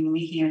for joining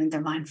me here in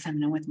Divine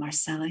Feminine with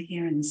Marcella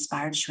here in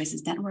Inspired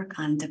Choices Network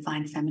on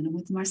Divine Feminine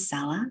with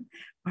Marcella.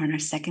 We're on our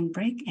second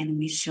break and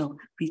we shall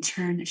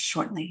return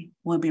shortly.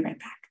 We'll be right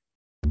back.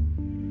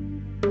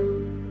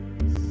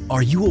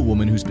 Are you a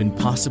woman who's been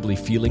possibly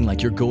feeling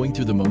like you're going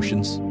through the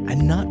motions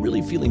and not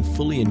really feeling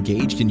fully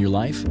engaged in your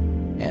life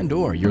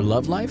and/or your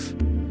love life?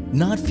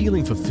 Not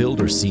feeling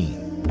fulfilled or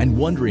seen and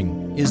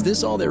wondering, is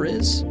this all there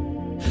is?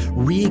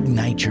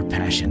 Reignite your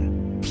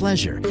passion,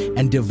 pleasure,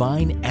 and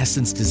divine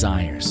essence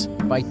desires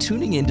by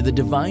tuning into the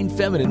Divine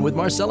Feminine with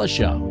Marcella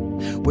show,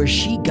 where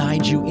she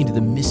guides you into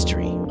the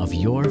mystery of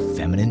your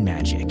feminine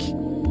magic.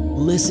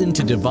 Listen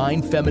to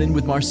Divine Feminine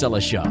with Marcella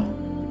show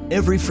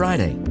every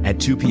Friday at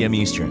 2 p.m.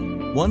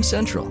 Eastern, 1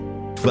 Central,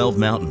 12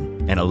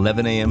 Mountain, and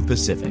 11 a.m.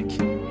 Pacific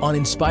on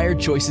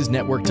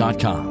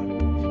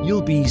InspiredChoicesNetwork.com.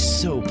 You'll be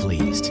so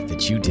pleased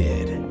that you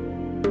did.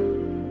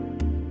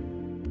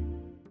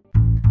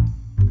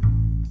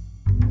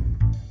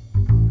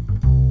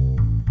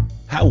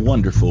 How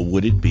wonderful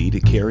would it be to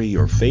carry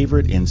your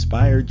favorite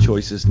Inspired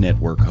Choices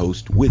Network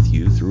host with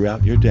you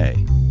throughout your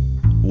day?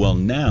 Well,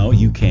 now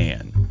you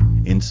can.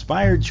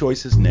 Inspired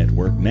Choices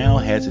Network now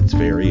has its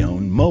very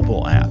own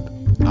mobile app.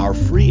 Our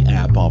free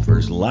app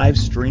offers live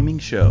streaming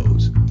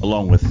shows,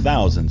 along with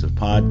thousands of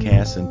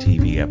podcasts and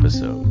TV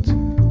episodes.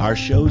 Our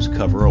shows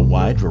cover a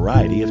wide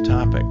variety of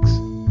topics.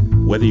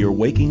 Whether you're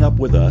waking up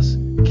with us,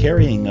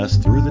 carrying us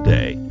through the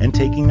day, and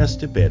taking us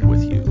to bed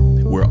with you,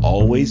 we're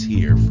always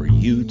here for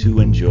you to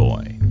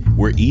enjoy.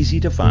 We're easy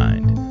to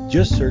find.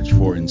 Just search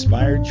for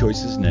Inspired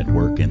Choices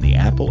Network in the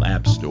Apple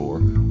App Store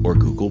or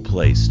Google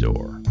Play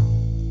Store.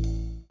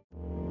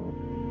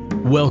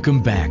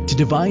 Welcome back to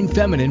Divine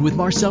Feminine with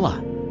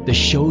Marcella, the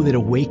show that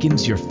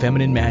awakens your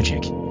feminine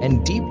magic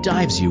and deep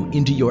dives you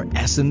into your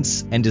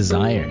essence and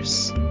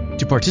desires.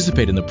 To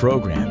participate in the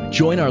program,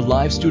 join our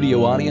live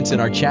studio audience in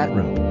our chat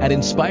room at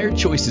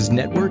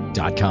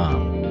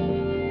InspiredChoicesNetwork.com.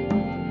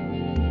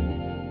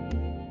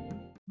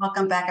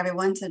 Welcome back,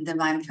 everyone, to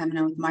Divine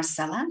Feminine with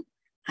Marcella.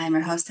 I'm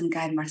your host and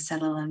guide,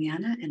 Marcella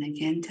Liliana. And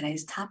again,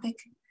 today's topic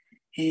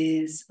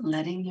is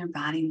letting your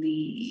body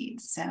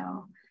lead.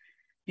 So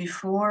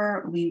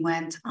before we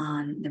went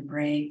on the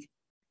break,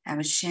 I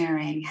was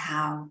sharing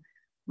how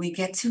we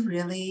get to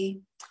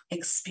really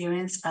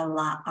experience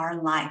our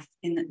life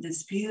in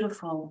this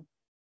beautiful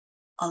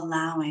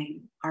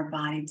allowing our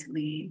body to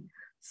lead,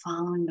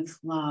 following the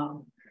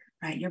flow,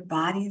 right? Your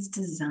body is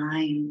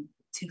designed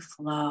to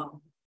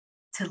flow,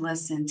 to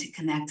listen, to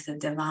connect to the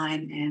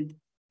divine and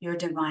your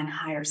divine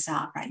higher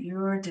self, right?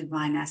 Your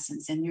divine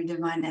essence, and your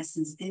divine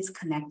essence is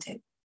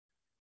connected,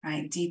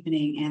 right?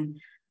 Deepening. And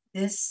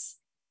this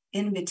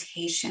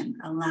invitation,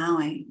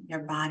 allowing your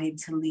body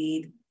to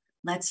lead,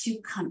 lets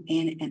you come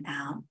in and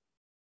out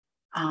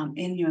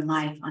in your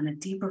life on a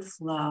deeper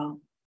flow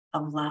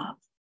of love,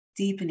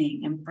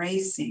 deepening,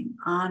 embracing,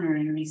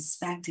 honoring,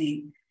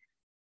 respecting,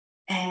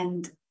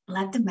 and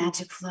let the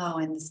magic flow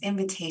in this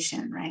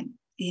invitation, right?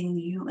 In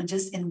you, and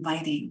just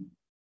inviting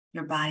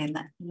your body,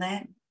 I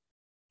let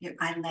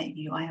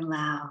you, I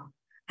allow,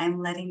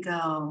 I'm letting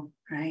go,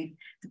 right?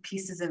 The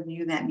pieces of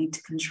you that need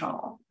to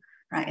control,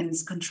 right? In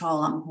this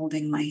control, I'm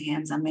holding my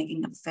hands, I'm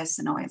making a fist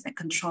and always I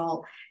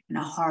control in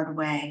a hard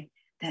way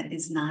that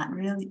is not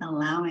really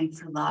allowing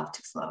for love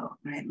to flow,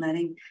 right?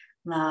 Letting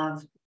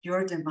love,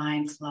 your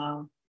divine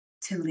flow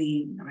to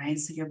lead, right?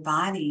 So your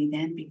body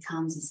then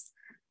becomes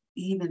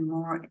even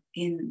more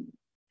in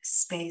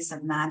space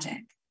of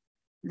magic,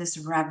 this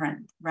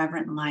reverent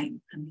light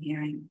I'm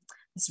hearing,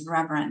 this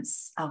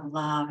reverence of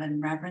love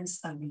and reverence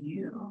of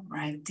you,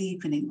 right?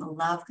 Deepening the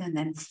love and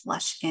then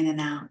flush in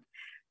and out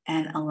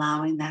and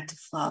allowing that to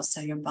flow.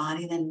 So your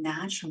body then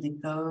naturally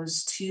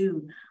goes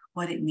to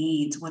what it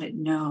needs, what it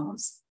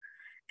knows.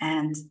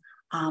 And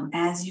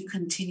as you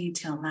continue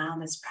to allow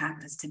this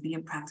practice to be a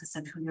practice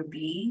of who you're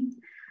being,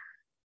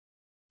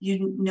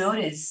 you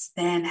notice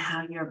then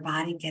how your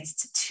body gets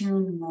to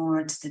tune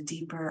more to the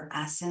deeper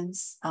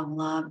essence of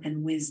love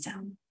and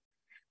wisdom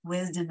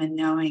and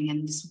knowing.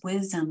 And this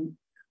wisdom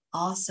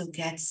also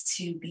gets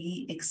to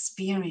be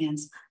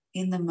experienced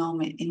in the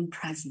moment, in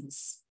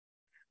presence,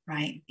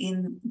 right?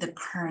 In the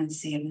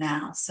currency of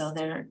now. So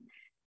there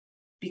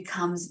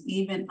becomes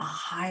even a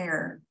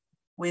higher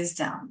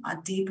wisdom, a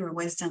deeper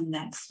wisdom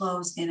that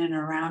flows in and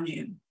around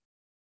you,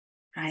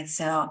 right?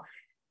 So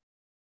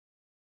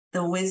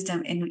the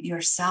wisdom in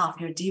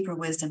yourself, your deeper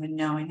wisdom in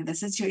knowing, and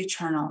this is your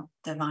eternal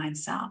divine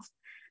self,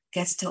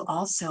 gets to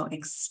also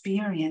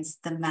experience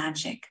the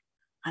magic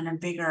on a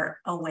bigger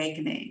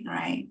awakening,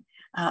 right?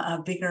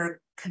 A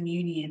bigger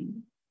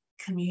communing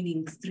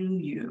through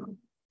you,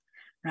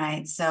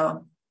 right?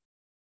 So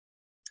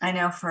I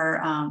know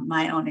for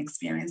my own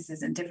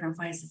experiences in different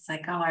ways, it's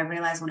like, oh, I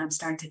realize when I'm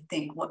starting to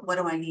think, what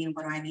do I need?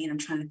 What do I need? I'm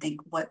trying to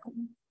think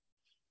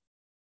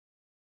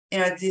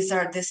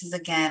this is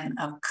again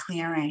a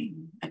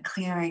clearing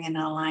and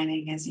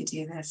aligning as you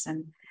do this.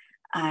 And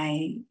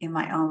I, in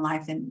my own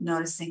life, and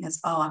noticing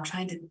is, oh, I'm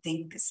trying to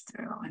think this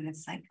through. And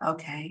it's like,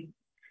 okay,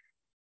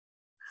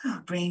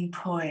 bring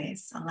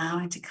poise,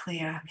 allowing to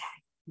clear. Okay,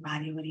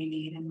 body, what do you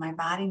need? And my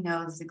body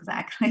knows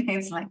exactly.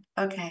 It's like,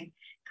 okay,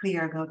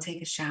 clear, go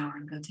take a shower,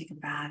 go take a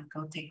bath,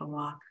 go take a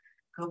walk,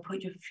 go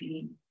put your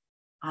feet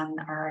on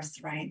the earth,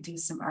 right? Do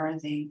some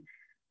earthing.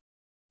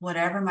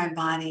 Whatever my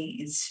body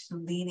is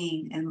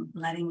leading and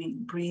letting me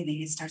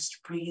breathing, it starts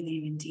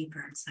breathing in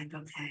deeper. It's like,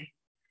 okay,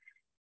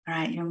 all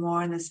right, you're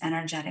more in this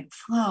energetic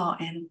flow.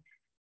 And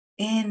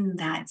in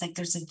that, it's like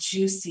there's a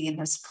juicy and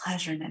there's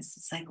pleasureness.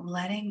 It's like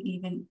letting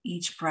even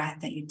each breath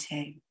that you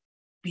take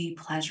be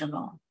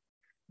pleasurable,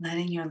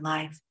 letting your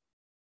life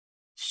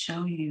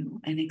show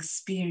you and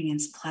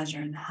experience pleasure.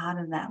 And how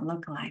does that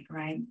look like,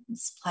 right?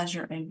 It's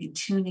pleasure of you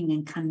tuning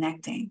and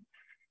connecting.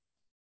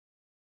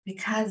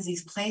 Because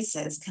these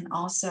places can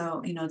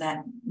also,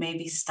 that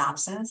maybe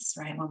stops us,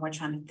 right? When we're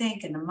trying to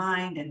think in the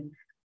mind and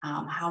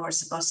how we're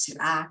supposed to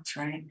act,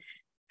 right?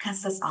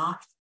 Cuts us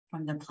off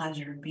from the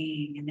pleasure of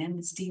being. And then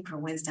this deeper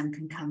wisdom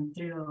can come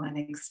through and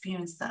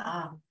experience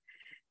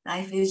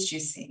life is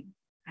juicy,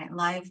 right?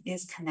 Life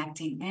is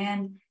connecting,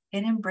 and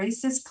it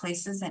embraces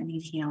places that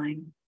need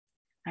healing,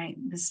 right?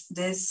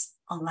 This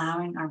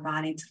allowing our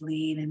body to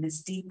lead in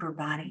this deeper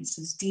body,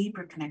 so this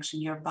deeper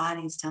connection, your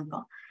body's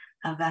temple,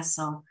 a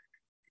vessel.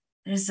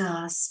 There's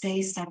a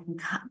space that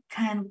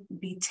can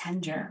be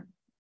tender,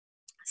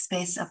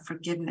 space of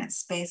forgiveness,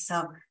 space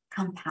of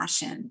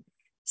compassion,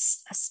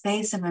 a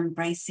space of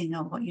embracing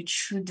of what you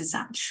truly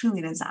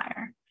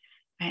desire,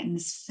 right? And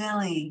this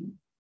filling,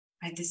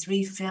 right? This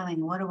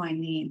refilling, what do I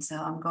need? So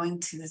I'm going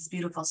to this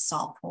beautiful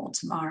salt pool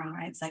tomorrow,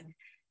 right? It's like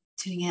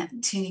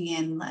tuning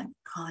in, like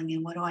calling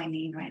in, what do I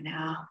need right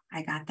now?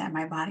 I got that.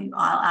 My body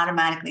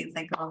automatically, it's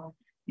like, oh,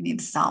 you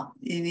need salt.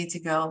 You need to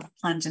go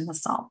plunge in the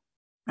salt,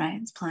 right?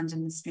 It's plunge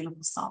in this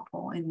beautiful salt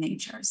pool in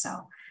nature.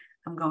 So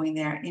I'm going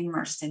there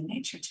immersed in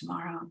nature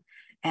tomorrow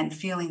and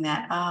feeling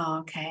that, oh,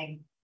 okay,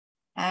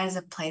 that is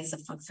a place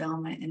of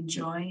fulfillment and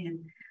joy.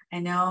 And I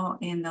know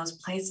in those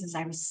places,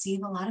 I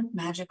receive a lot of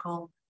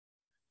magical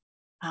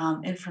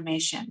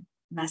information,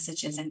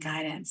 messages, and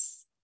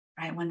guidance,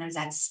 right? When there's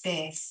that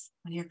space,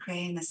 when you're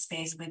creating the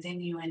space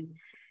within you,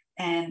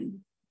 and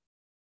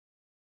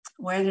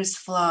where there's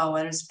flow,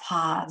 where there's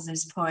pause,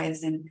 there's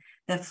poise, and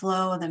the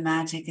flow of the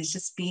magic is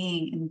just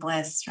being in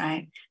bliss,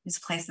 right? These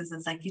places,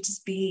 it's like you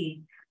just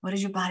be. What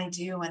does your body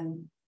do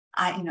when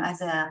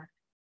as a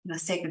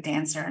sacred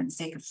dancer and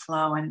sacred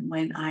flow, and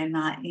when I'm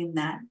not in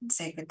that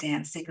sacred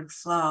dance, sacred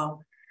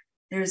flow,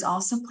 there's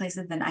also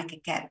places that I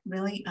could get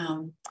really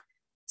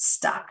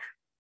stuck,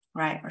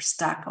 right?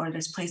 Or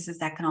there's places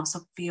that can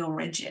also feel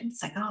rigid.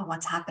 It's like, oh,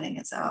 what's happening?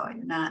 It's, oh,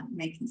 you're not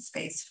making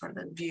space for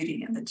the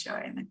beauty and the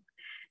joy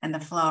and the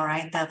flow,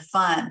 right? The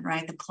fun,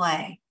 right? The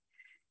play.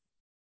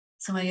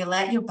 So when you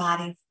let your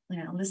body,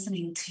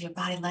 listening to your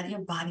body, let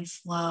your body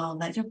flow,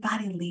 let your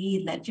body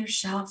lead, let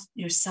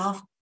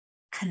yourself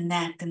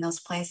connect in those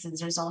places.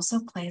 There's also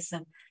a place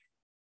of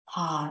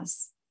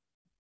pause,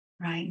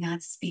 right?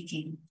 Not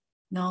speaking,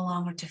 no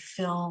longer to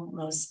fill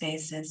those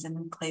spaces,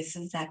 and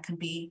places that can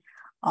be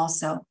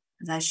also,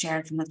 as I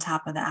shared from the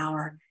top of the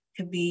hour,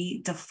 could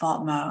be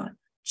default mode,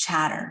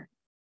 chatter,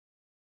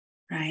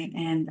 right?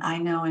 And I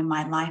know in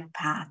my life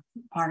path,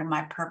 part of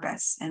my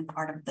purpose and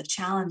part of the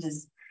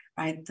challenges,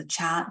 right? The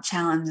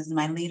challenges in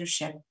my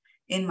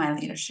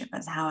leadership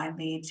is how I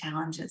lead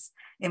challenges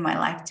in my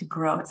life to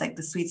grow. It's like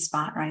the sweet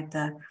spot, right?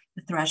 The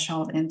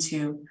threshold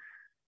into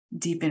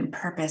deepened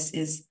purpose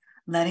is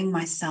letting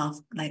myself,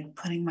 like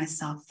putting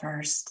myself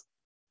first,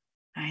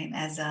 right?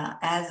 As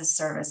a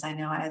service. I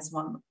know as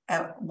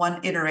one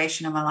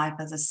iteration of my life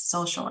as a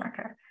social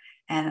worker.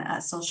 And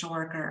a social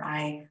worker,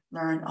 I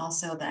learned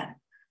also that,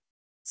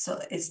 so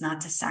it's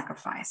not to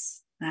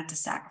sacrifice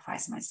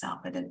myself,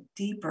 but a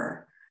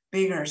deeper,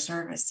 bigger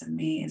service of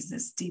me is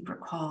this deeper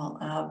call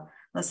of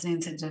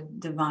listening to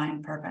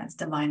divine purpose,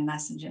 divine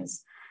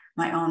messages,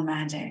 my own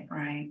magic,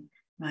 right?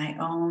 My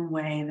own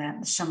way,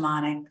 that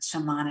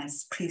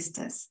shamanist,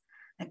 priestess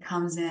that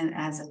comes in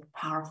as a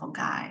powerful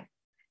guide,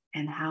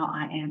 and how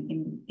I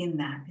am in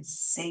that is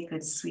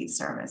sacred, sweet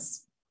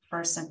service,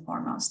 first and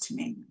foremost to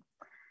me.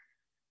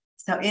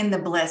 So in the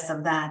bliss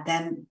of that,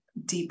 then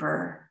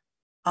deeper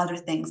other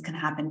things can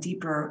happen,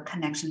 deeper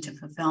connection to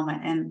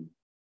fulfillment. And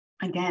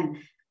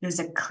again, there's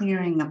a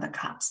clearing of the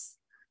cups,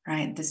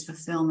 right? This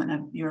fulfillment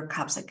of your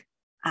cups, like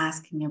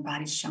asking your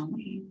body, show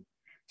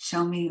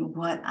me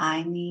what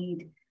I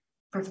need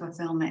for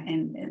fulfillment,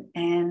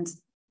 and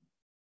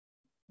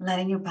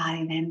letting your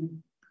body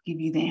then give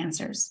you the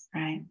answers,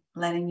 right?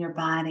 Letting your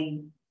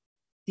body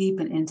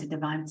deepen into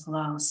divine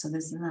flow. So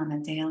this is on a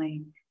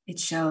daily. It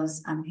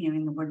shows I'm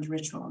hearing the word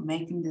ritual,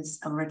 making this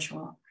a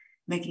ritual,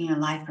 making your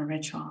life a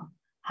ritual.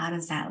 How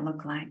does that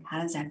look like?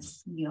 How does that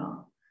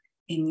feel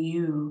in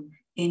you,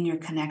 in your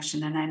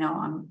connection? And I know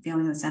I'm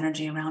feeling this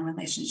energy around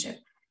relationship.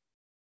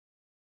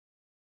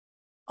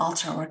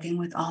 Altar, working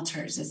with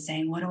altars is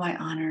saying, what do I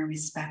honor and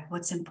respect?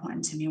 What's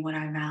important to me? What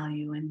I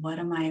value? And what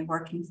am I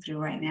working through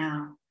right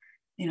now?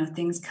 You know,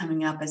 things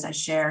coming up as I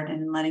shared,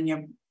 and letting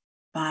your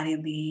body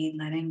lead,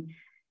 letting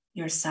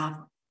yourself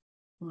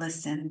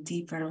listen,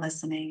 deeper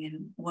listening,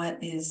 and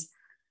what is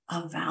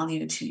of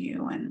value to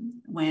you. And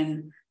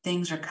when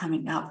things are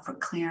coming up for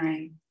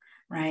clearing,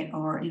 right?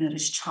 Or, you know,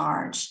 this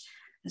charge,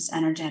 this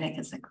energetic,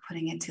 it's like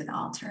putting it to the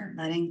altar,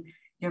 letting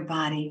your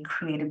body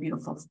create a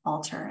beautiful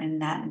altar.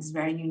 And that is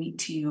very unique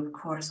to you, of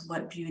course,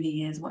 what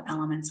beauty is, what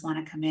elements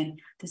want to come in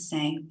to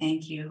saying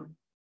thank you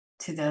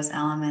to those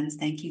elements.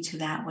 Thank you to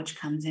that which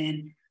comes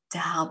in to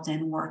help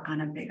then work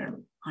on a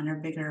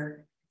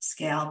bigger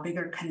scale,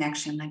 bigger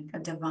connection, like a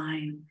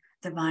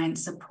divine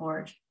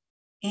support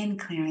in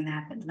clearing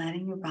that, but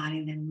letting your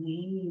body then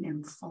lead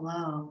and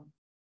flow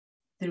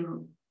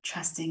through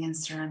trusting and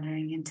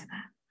surrendering into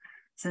that.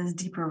 So there's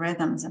deeper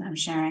rhythms that I'm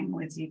sharing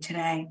with you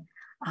today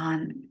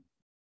on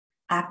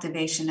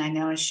activation. I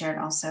know is shared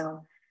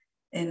also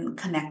in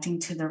connecting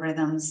to the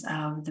rhythms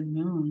of the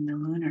moon, the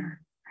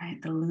lunar,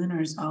 right? The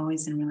lunar is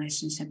always in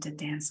relationship to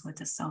dance with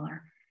the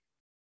solar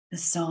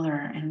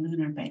and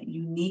lunar, but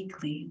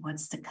uniquely,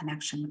 what's the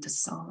connection with the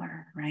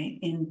solar, right?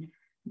 In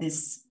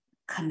this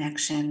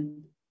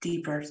connection,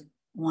 deeper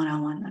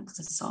one-on-one, like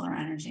the solar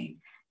energy,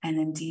 and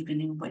then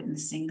deepening,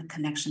 witnessing the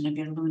connection of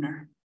your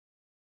lunar,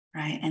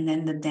 right? And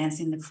then the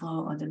dancing, the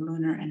flow of the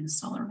lunar and the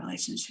solar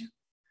relationship.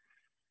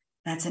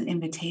 That's an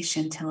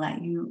invitation to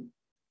let you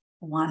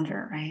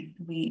wander, right?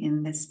 We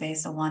in this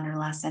space of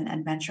wanderlust and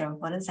adventure of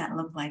what does that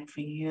look like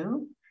for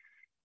you,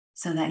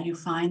 so that you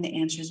find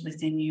the answers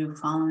within you,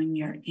 following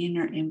your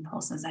inner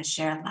impulses. I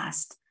shared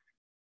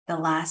the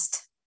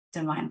last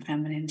Divine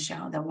Feminine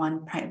show, the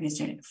one previous,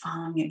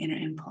 following your inner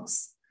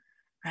impulse,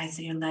 right?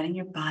 So you're letting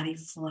your body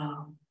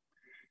flow,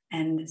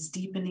 and it's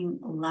deepening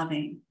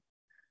loving,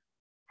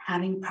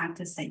 having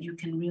practice that you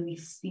can really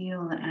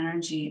feel the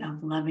energy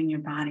of loving your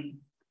body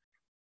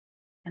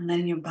and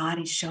letting your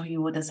body show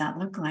you what does that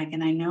look like.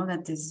 And I know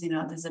that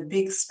there's a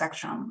big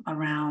spectrum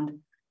around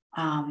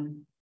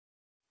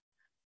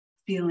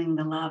feeling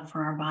the love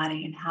for our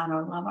body and how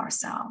to love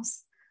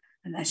ourselves.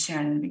 And that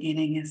shared in the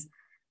beginning is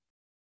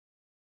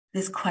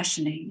this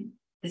questioning,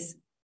 this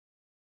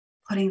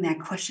putting that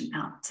question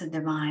out to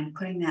divine,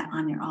 putting that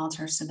on your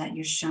altar so that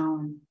you're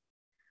shown,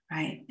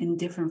 right, in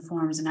different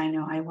forms. And I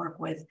know I work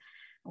with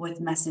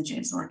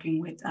messages, working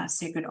with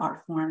sacred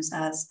art forms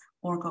as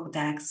oracle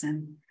decks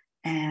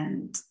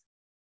and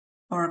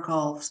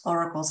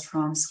oracles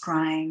from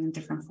scrying in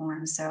different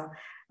forms. So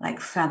like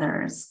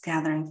feathers,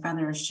 gathering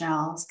feathers,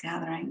 shells,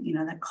 gathering,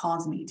 that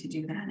calls me to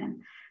do that.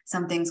 And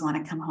some things want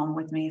to come home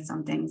with me.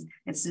 Some things,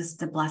 it's just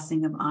the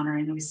blessing of honor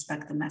and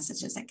respect the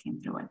messages that came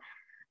through it.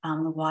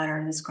 The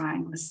water, the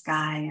scrying, the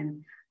sky,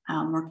 and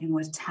working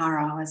with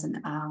tarot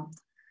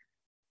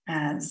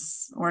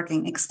as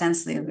working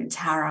extensively with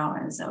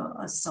tarot as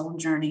a soul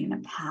journey and a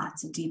path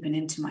to deepen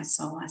into my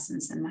soul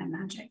essence and my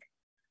magic.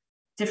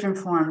 Different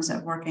forms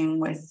of working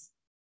with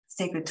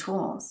sacred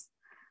tools.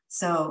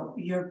 So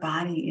your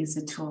body is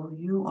a tool.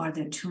 You are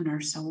the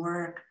tuner. So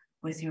work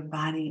with your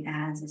body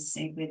as a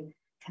sacred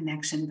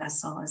connection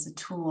vessel, as a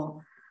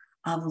tool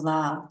of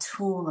love,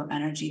 tool of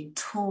energy,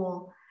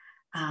 tool.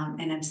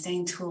 And I'm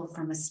saying tool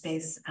from a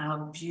space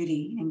of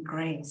beauty and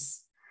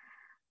grace.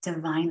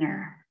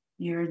 Diviner.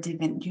 You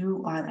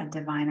are a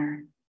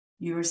diviner.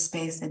 Your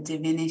space of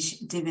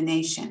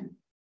divination.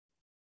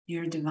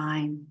 You're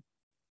divine.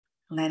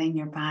 Letting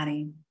your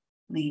body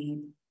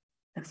lead,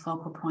 the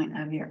focal point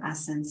of your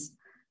essence,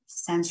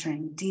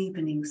 centering,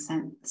 deepening,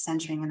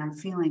 centering. And I'm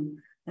feeling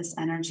this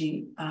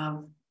energy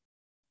of,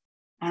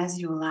 as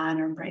you allow and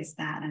embrace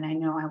that. And I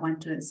know I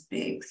went through this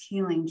big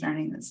healing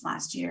journey this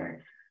last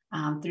year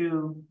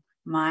through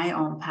my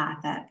own path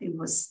that it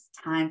was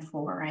time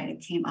for, right?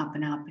 It came up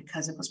and up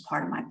because it was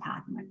part of my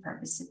path and my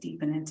purpose to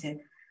deepen into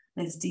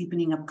this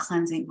deepening of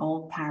cleansing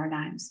old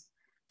paradigms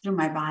through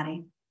my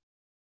body,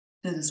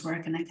 through this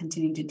work. And I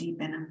continue to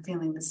deepen. I'm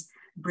feeling this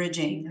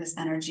bridging, this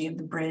energy of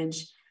the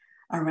bridge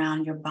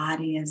around your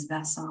body as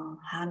vessel.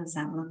 How does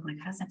that look like?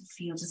 How does that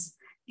feel? Just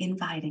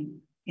invite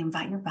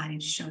your body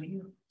to show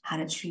you how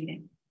to treat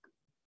it.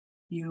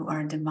 You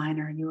are a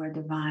diviner. You are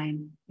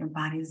divine. Your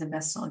body is a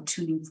vessel,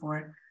 attuned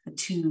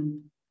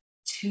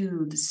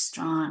to the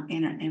strong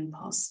inner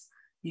impulse.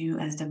 You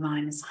as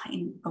divine is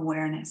heightened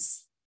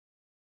awareness,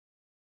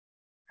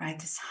 right?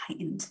 This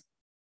heightened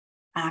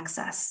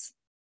access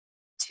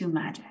to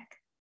magic.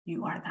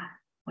 You are that.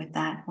 With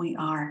that, we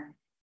are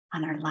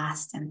on our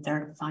last and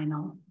third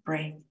final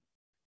break.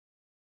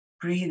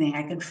 Breathing.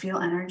 I can feel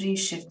energy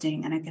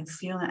shifting, and I can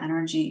feel the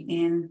energy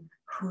in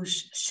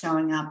who's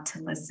showing up to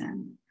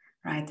listen,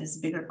 right? This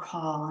bigger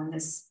call and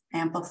this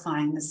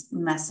amplifying this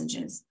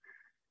messages.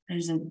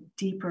 there's a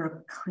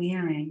deeper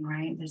clearing,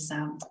 right? There's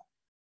a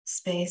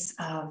space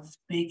of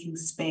making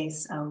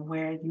space of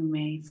where you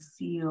may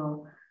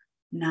feel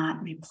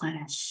not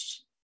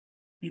replenished.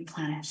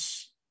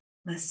 Replenish.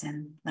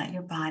 Listen, let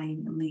your body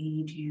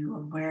lead you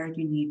of where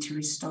you need to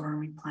restore and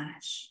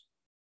replenish.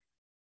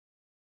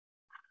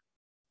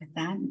 With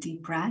that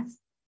deep breath,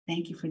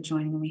 thank you for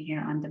joining me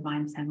here on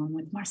Divine Feminine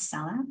with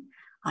Marcella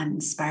on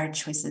Inspired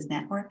Choices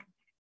Network.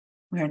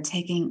 We are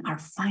taking our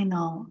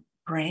final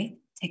break.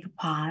 Take a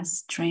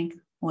pause, drink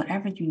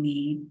whatever you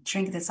need,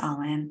 drink this all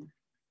in,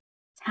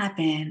 tap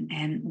in,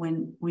 and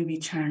when we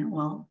return,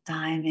 we'll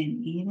dive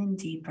in even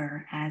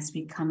deeper as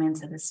we come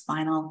into this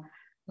final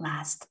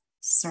last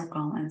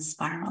circle and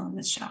spiral of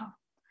the show.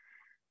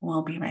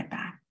 We'll be right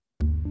back.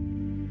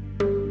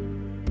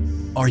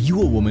 Are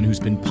you a woman who's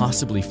been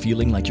possibly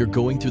feeling like you're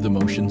going through the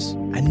motions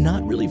and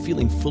not really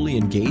feeling fully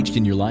engaged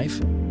in your life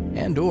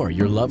and/or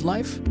your love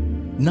life?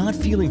 Not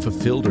feeling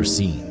fulfilled or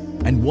seen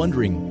and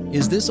wondering,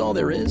 is this all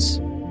there is?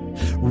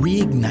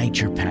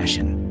 Reignite your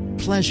passion,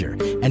 pleasure,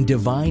 and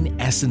divine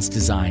essence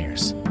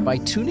desires by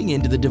tuning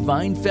into the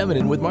Divine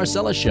Feminine with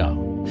Marcella show,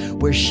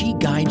 where she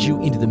guides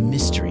you into the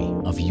mystery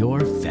of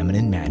your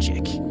feminine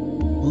magic.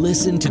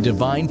 Listen to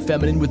Divine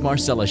Feminine with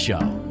Marcella show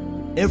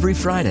every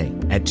Friday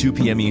at 2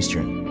 p.m.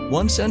 Eastern,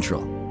 1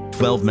 Central,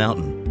 12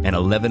 Mountain, and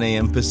 11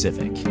 a.m.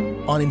 Pacific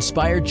on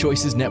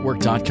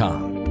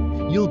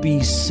InspiredChoicesNetwork.com. You'll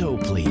be so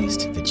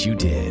pleased that you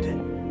did.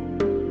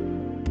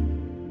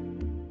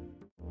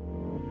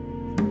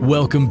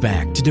 Welcome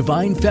back to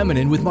Divine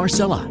Feminine with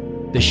Marcella,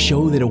 the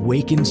show that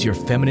awakens your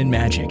feminine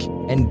magic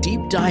and deep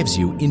dives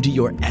you into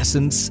your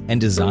essence and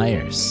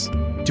desires.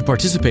 To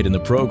participate in the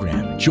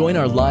program, join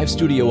our live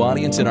studio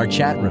audience in our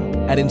chat room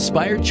at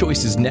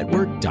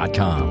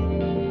InspiredChoicesNetwork.com.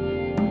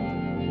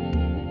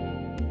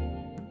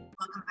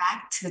 Welcome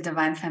back to the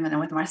Divine Feminine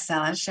with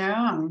Marcella show.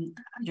 I'm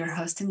your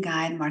host and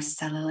guide,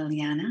 Marcella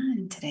Liliana,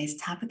 and today's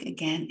topic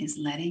again is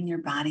letting your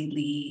body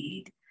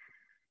lead.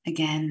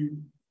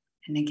 Again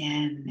and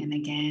again and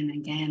again and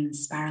again,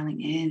 spiraling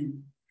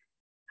in.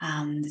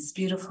 This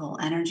beautiful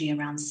energy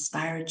around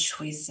inspired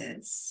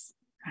choices,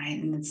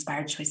 right? And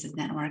Inspired Choices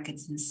Network,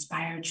 it's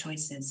inspired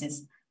choices.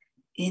 It's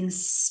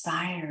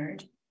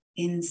inspired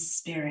in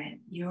spirit,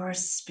 your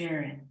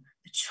spirit,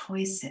 the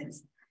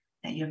choices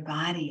that your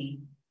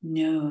body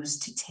knows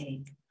to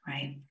take,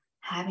 right?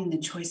 Having the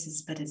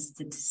choices, but it's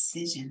the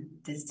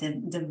decision, this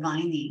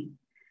divining.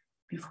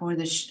 Before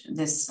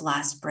this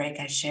last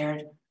break, I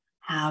shared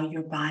how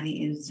your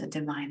body is a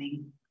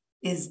divining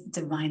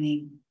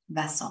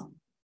vessel.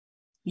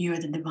 You're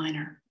the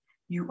diviner.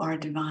 You are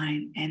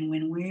divine. And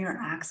when we are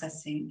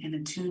accessing and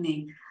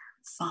attuning,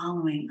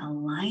 following,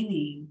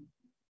 aligning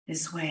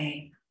this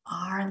way,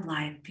 our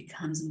life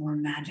becomes more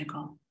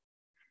magical,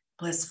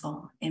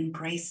 blissful,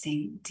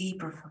 embracing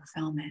deeper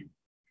fulfillment.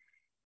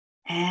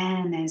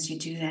 And as you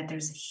do that,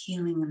 there's a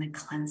healing and a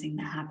cleansing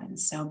that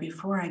happens. So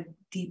before I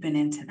deepen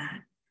into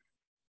that,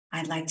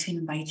 I'd like to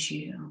invite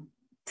you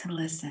to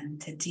listen,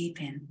 to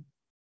deepen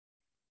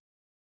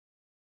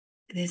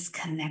this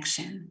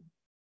connection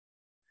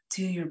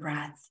to your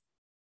breath.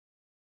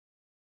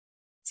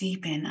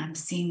 Deepen, I'm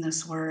seeing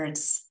those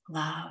words,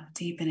 love,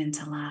 deepen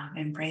into love,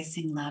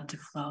 embracing love to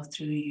flow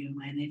through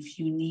you. And if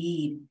you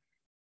need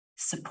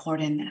support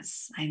in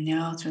this, I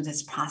know through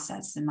this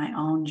process in my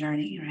own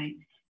journey, right?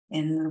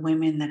 In the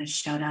women that have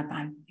showed up,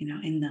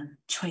 in the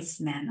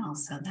choice men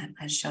also that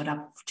has showed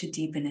up to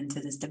deepen into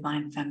this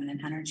divine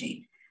feminine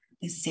energy,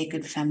 this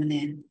sacred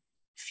feminine.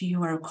 If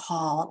you are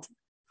called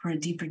for a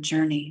deeper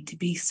journey to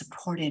be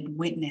supported,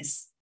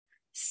 witnessed,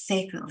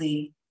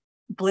 sacredly,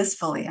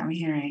 blissfully, I'm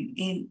hearing,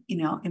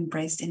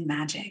 embraced in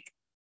magic,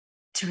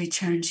 to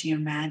return to your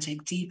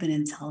magic, deepen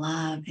into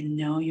love and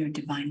know your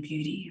divine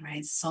beauty,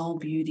 right? Soul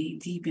beauty,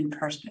 deep in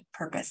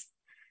purpose.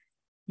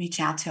 Reach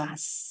out to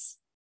us.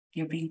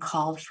 You're being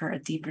called for a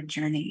deeper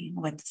journey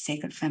with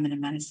sacred feminine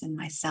medicine,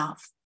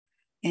 myself,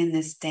 in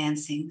this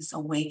dancing, this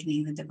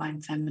awakening, the divine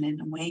feminine,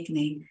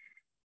 awakening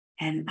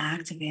and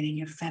activating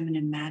your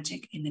feminine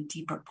magic in a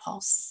deeper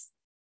pulse.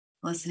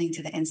 Listening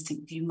to the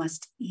instinct, you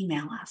must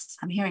email us.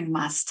 I'm hearing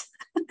must.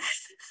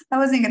 I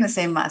wasn't going to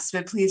say must,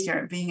 but please,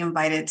 you're being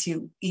invited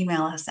to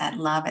email us at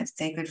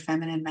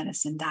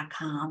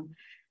love@sacredfemininemedicine.com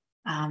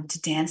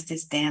to dance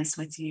this dance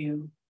with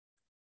you,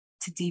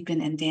 to deepen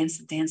and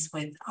dance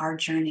with our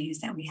journeys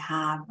that we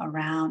have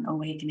around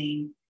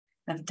awakening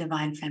the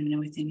divine feminine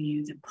within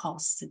you, the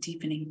pulse, the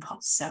deepening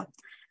pulse. So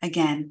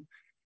again,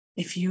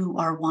 if you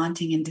are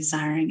wanting and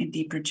desiring a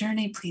deeper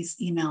journey, please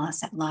email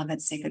us at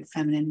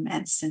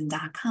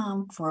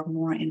love@sacredfemininemedicine.com for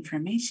more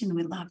information.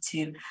 We'd love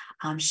to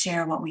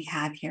share what we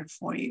have here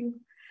for you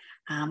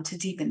to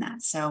deepen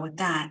that. So with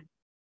that,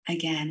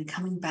 again,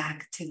 coming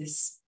back to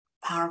this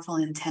powerful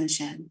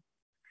intention,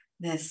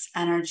 this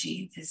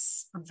energy,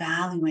 this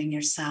valuing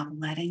yourself,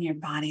 letting your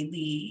body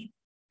lead,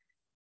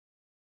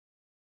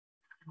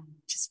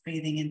 just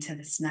breathing into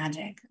this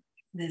magic,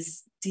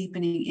 this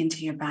deepening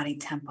into your body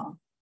temple.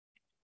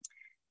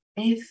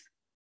 If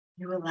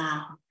you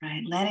allow,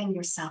 right, letting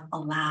yourself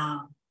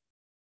allow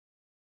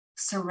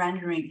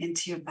surrendering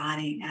into your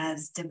body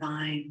as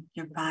divine,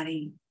 your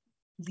body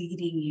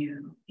leading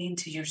you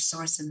into your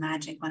source of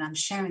magic. When I'm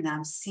sharing that,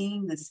 I'm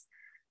seeing this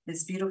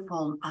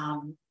beautiful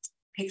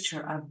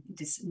picture of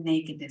this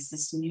nakedness,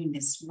 this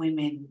newness,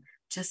 women,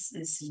 just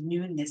this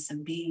newness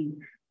of being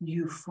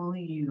you,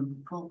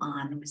 full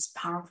on. This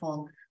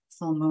powerful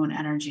full moon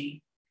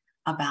energy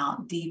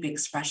about deep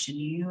expression.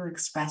 You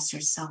express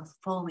yourself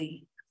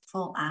fully,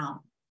 full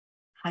out,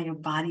 how your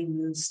body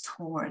moves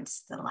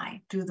towards the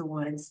light, through the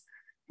woods,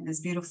 and this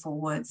beautiful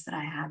woods that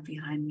I have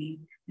behind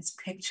me, this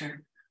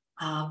picture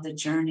of the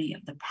journey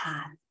of the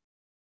path.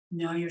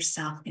 Know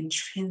yourself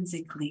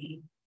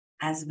intrinsically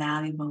as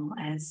valuable,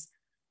 as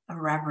a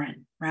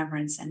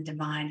reverence and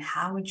divine.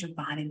 How would your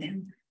body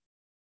then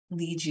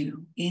lead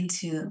you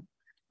into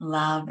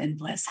love and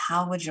bliss?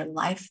 How would your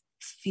life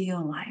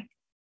feel like?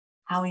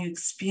 How you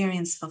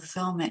experience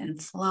fulfillment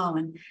and flow?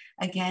 And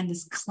again,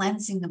 this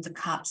cleansing of the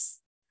cups,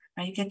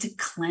 right? You get to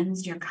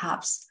cleanse your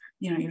cups,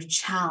 your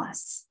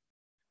chalice,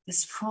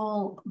 this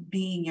full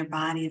being, your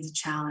body is a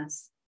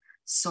chalice,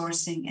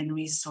 sourcing and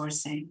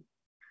resourcing,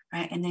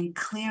 right? And then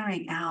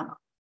clearing out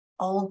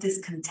old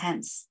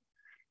discontents,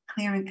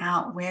 clearing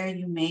out where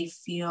you may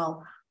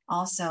feel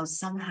also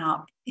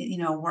somehow,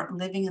 we're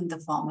living in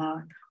default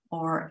mode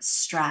or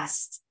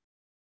stressed.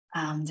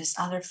 This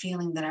other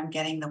feeling that I'm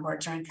getting, the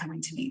words aren't coming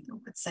to me.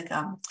 It's like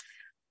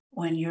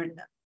when you're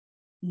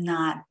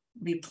not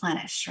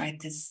replenished, right?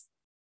 This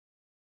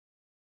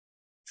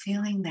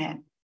feeling that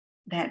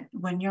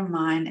when your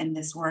mind and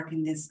this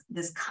working, these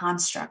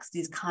constructs,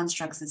 these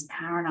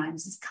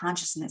paradigms, this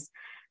consciousness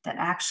that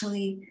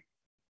actually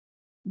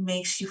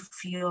makes you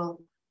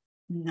feel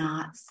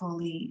not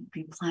fully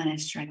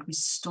replenished, right?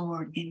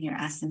 Restored in your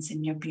essence,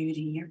 in your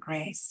beauty, your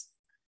grace,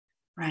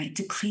 right?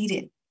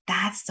 Depleted.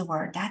 That's the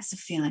word. That's the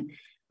feeling.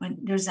 When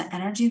there's an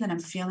energy that I'm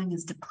feeling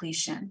is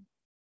depletion,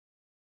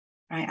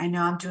 right? I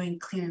know I'm doing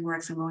clearing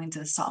works. I'm going to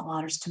the salt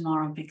waters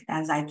tomorrow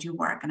as I do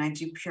work, and I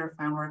do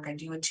purifying work. I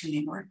do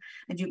attuning work.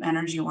 I do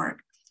energy work.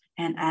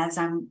 And as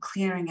I'm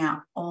clearing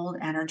out old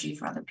energy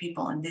for other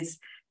people and this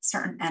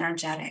certain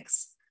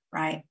energetics,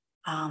 right?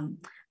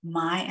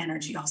 My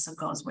energy also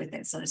goes with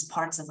it. So there's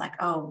parts of like,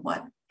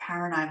 what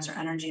paradigms or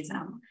energies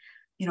I'm,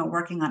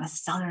 working on a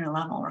cellular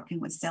level, working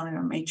with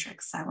cellular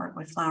matrix. I work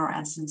with flower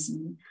essence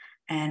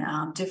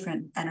and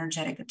different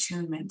energetic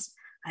attunements.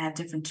 I have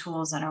different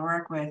tools that I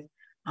work with.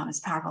 It's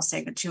powerful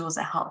sacred tools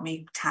that help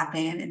me tap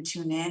in and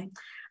tune in.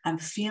 I'm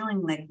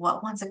feeling like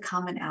what ones are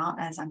coming out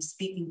as I'm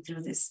speaking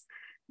through this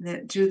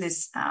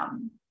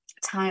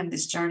time,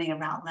 this journey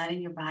about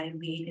letting your body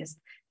lead is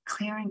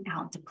clearing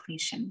out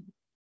depletion.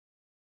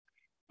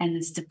 And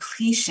this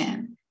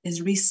depletion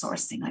is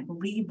resourcing, like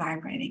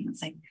re-vibrating.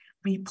 It's like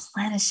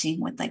replenishing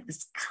with like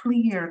this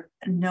clear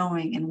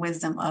knowing and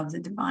wisdom of the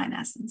divine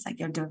essence, like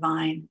your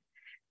divine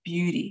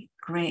beauty,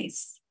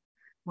 grace,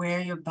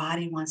 where your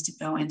body wants to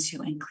go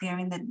into, and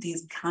clearing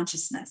the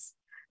consciousness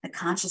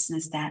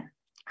that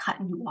cut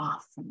you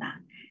off from that.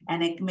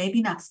 And it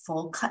maybe not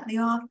full cut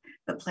you off,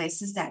 but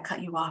places that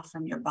cut you off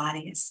from your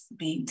body as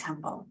being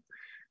temple.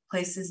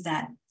 Places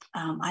that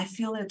I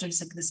feel that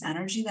there's like this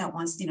energy that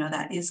wants,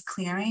 that is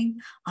clearing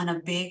on a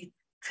big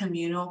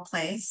communal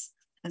place,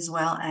 as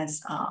well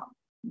as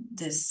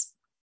this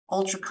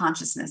ultra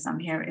consciousness I'm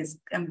here is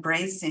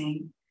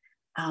embracing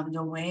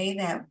the way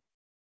that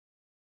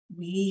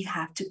we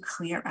have to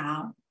clear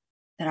out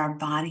that our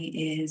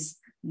body is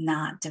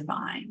not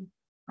divine,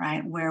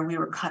 right? Where we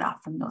were cut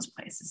off from those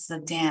places. The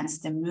dance,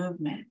 the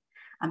movement.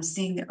 I'm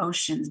seeing the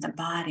oceans, the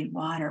body,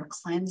 water.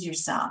 Cleanse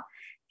yourself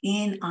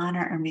in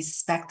honor and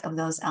respect of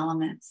those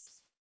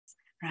elements,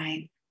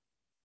 right?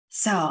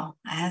 So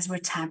as we're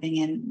tapping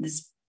in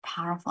this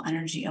powerful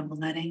energy of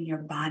letting your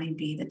body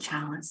be the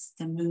chalice,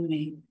 the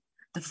moving,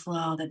 the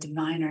flow, the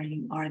diviner,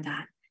 you are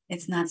that.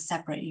 It's not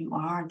separate, you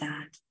are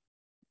that.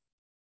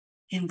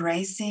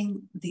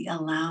 Embracing the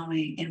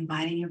allowing,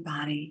 inviting your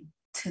body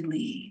to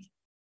lead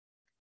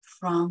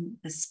from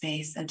the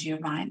space of your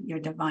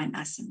divine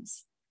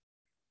essence.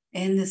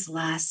 In this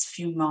last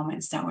few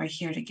moments that we're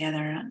here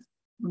together,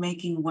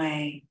 making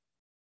way,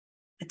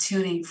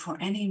 attuning for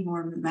any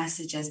more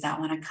messages that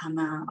want to come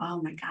out.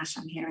 Oh my gosh,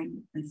 I'm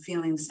hearing and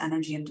feeling this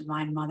energy of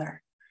Divine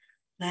Mother.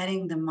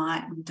 Letting the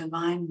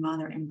Divine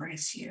Mother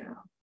embrace you.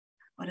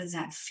 What does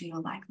that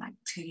feel like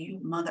to you?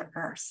 Mother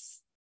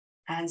Earth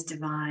as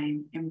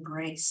divine,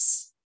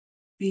 embrace,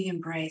 be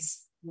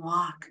embraced,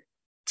 walk,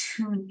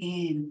 tune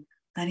in,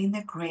 letting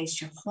the grace,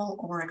 your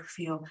whole auric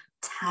field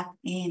tap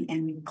in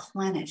and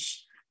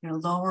replenish your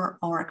lower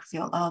auric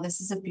field. Oh,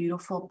 this is a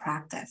beautiful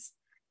practice.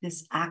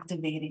 This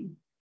activating,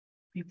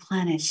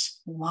 replenish,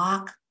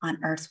 walk on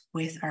earth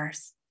with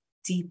earth,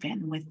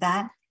 deepen. With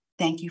that,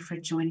 thank you for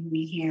joining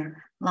me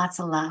here. Lots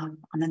of love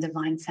on the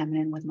Divine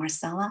Feminine with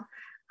Marcella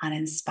on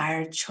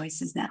Inspired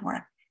Choices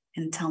Network.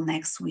 Until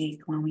next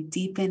week, when we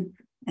deepen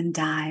and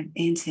dive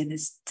into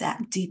this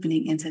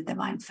deepening into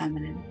Divine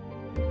Feminine.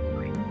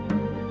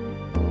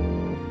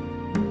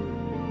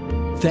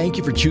 Thank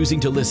you for choosing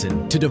to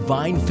listen to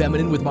Divine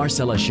Feminine with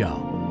Marcella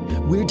Show.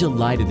 We're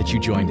delighted that you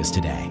joined us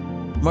today.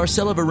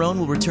 Marcella Barone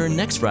will return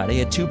next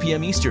Friday at 2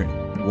 p.m.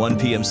 Eastern, 1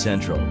 p.m.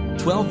 Central,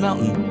 12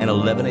 Mountain, and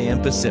 11 a.m.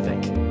 Pacific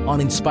on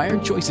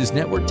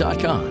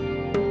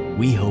InspiredChoicesNetwork.com.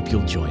 We hope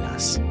you'll join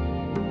us.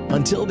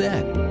 Until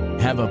then,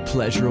 have a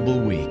pleasurable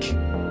week,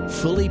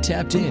 fully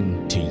tapped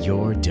in to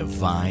your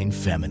divine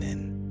feminine.